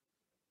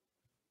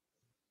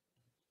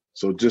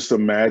 So just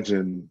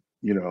imagine,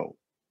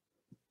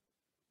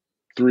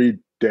 3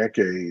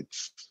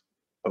 decades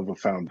of a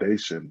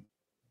foundation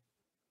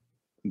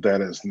that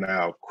has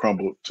now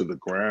crumbled to the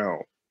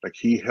ground. Like,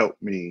 he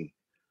helped me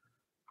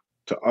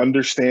to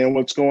understand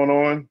what's going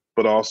on,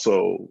 but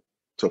also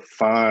to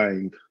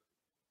find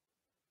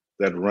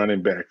that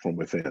running back from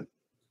within.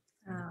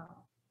 Oh.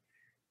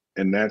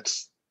 And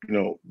that's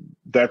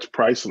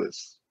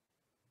priceless,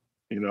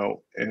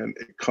 and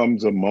it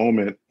comes a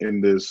moment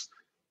in this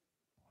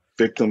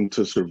victim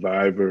to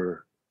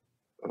survivor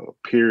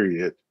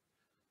period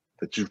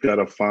that you've got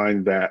to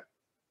find that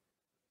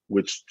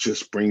which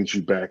just brings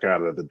you back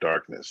out of the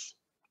darkness.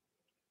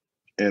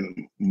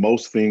 And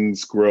most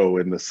things grow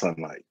in the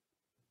sunlight.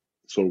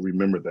 So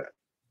remember that.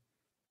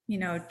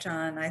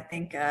 Jon, I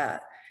think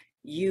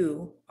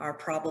you are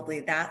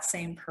probably that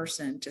same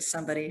person to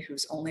somebody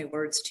whose only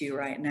words to you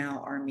right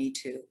now are "me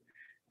too."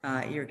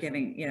 You're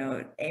giving,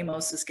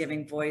 Amos is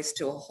giving voice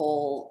to a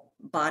whole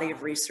body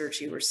of research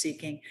you were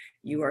seeking.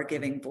 You are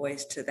giving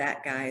voice to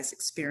that guy's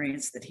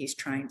experience that he's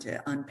trying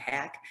to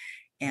unpack.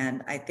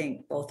 And I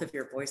think both of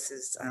your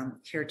voices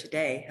here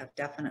today have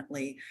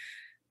definitely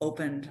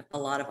opened a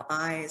lot of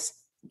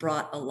eyes,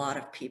 brought a lot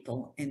of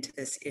people into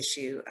this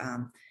issue.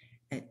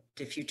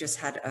 If you just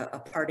had a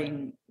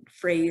parting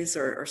phrase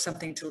or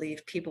something to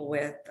leave people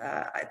with,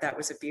 that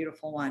was a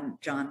beautiful one,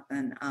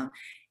 Jonathan.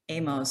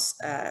 Amos,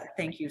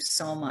 thank you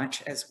so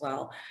much as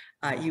well.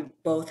 You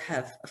both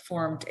have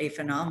formed a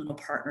phenomenal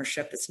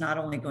partnership that's not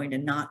only going to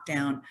knock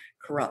down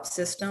corrupt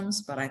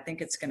systems, but I think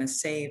it's going to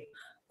save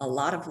a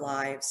lot of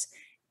lives.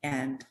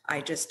 And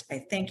I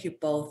thank you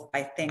both.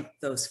 I thank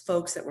those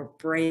folks that were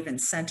brave and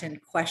sent in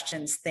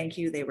questions. Thank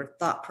you. They were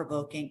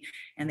thought-provoking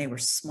and they were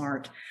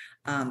smart.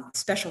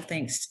 Special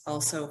thanks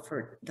also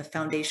for the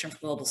Foundation for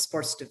Global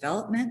Sports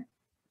Development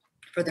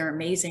for their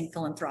amazing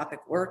philanthropic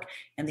work,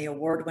 and the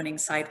award-winning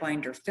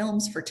Sidewinder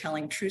Films for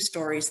telling true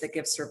stories that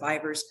give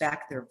survivors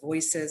back their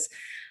voices.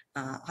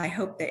 I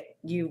hope that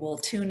you will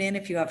tune in,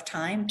 if you have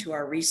time, to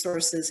our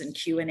resources and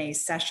Q&A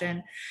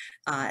session.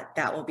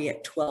 That will be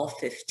at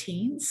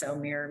 12:15, so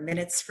mere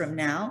minutes from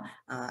now,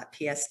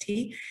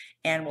 PST,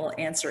 and we'll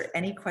answer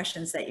any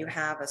questions that you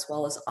have, as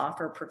well as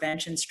offer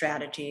prevention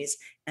strategies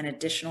and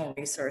additional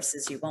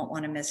resources. You won't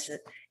want to miss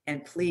it.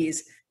 And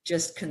please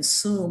just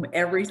consume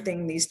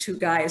everything these two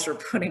guys are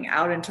putting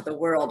out into the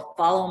world.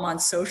 Follow them on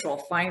social,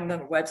 find the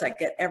website,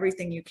 get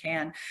everything you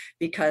can,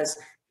 because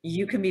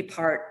you can be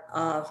part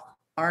of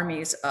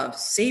armies of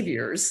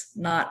saviors,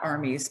 not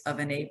armies of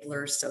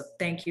enablers. So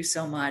thank you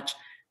so much,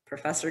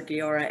 Professor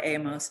Guiora,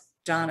 Amos,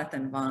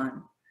 Jonathan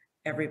Vaughn,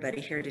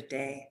 everybody here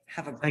today.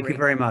 Have a great Thank you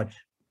very much.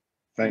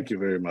 Thank you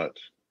very much.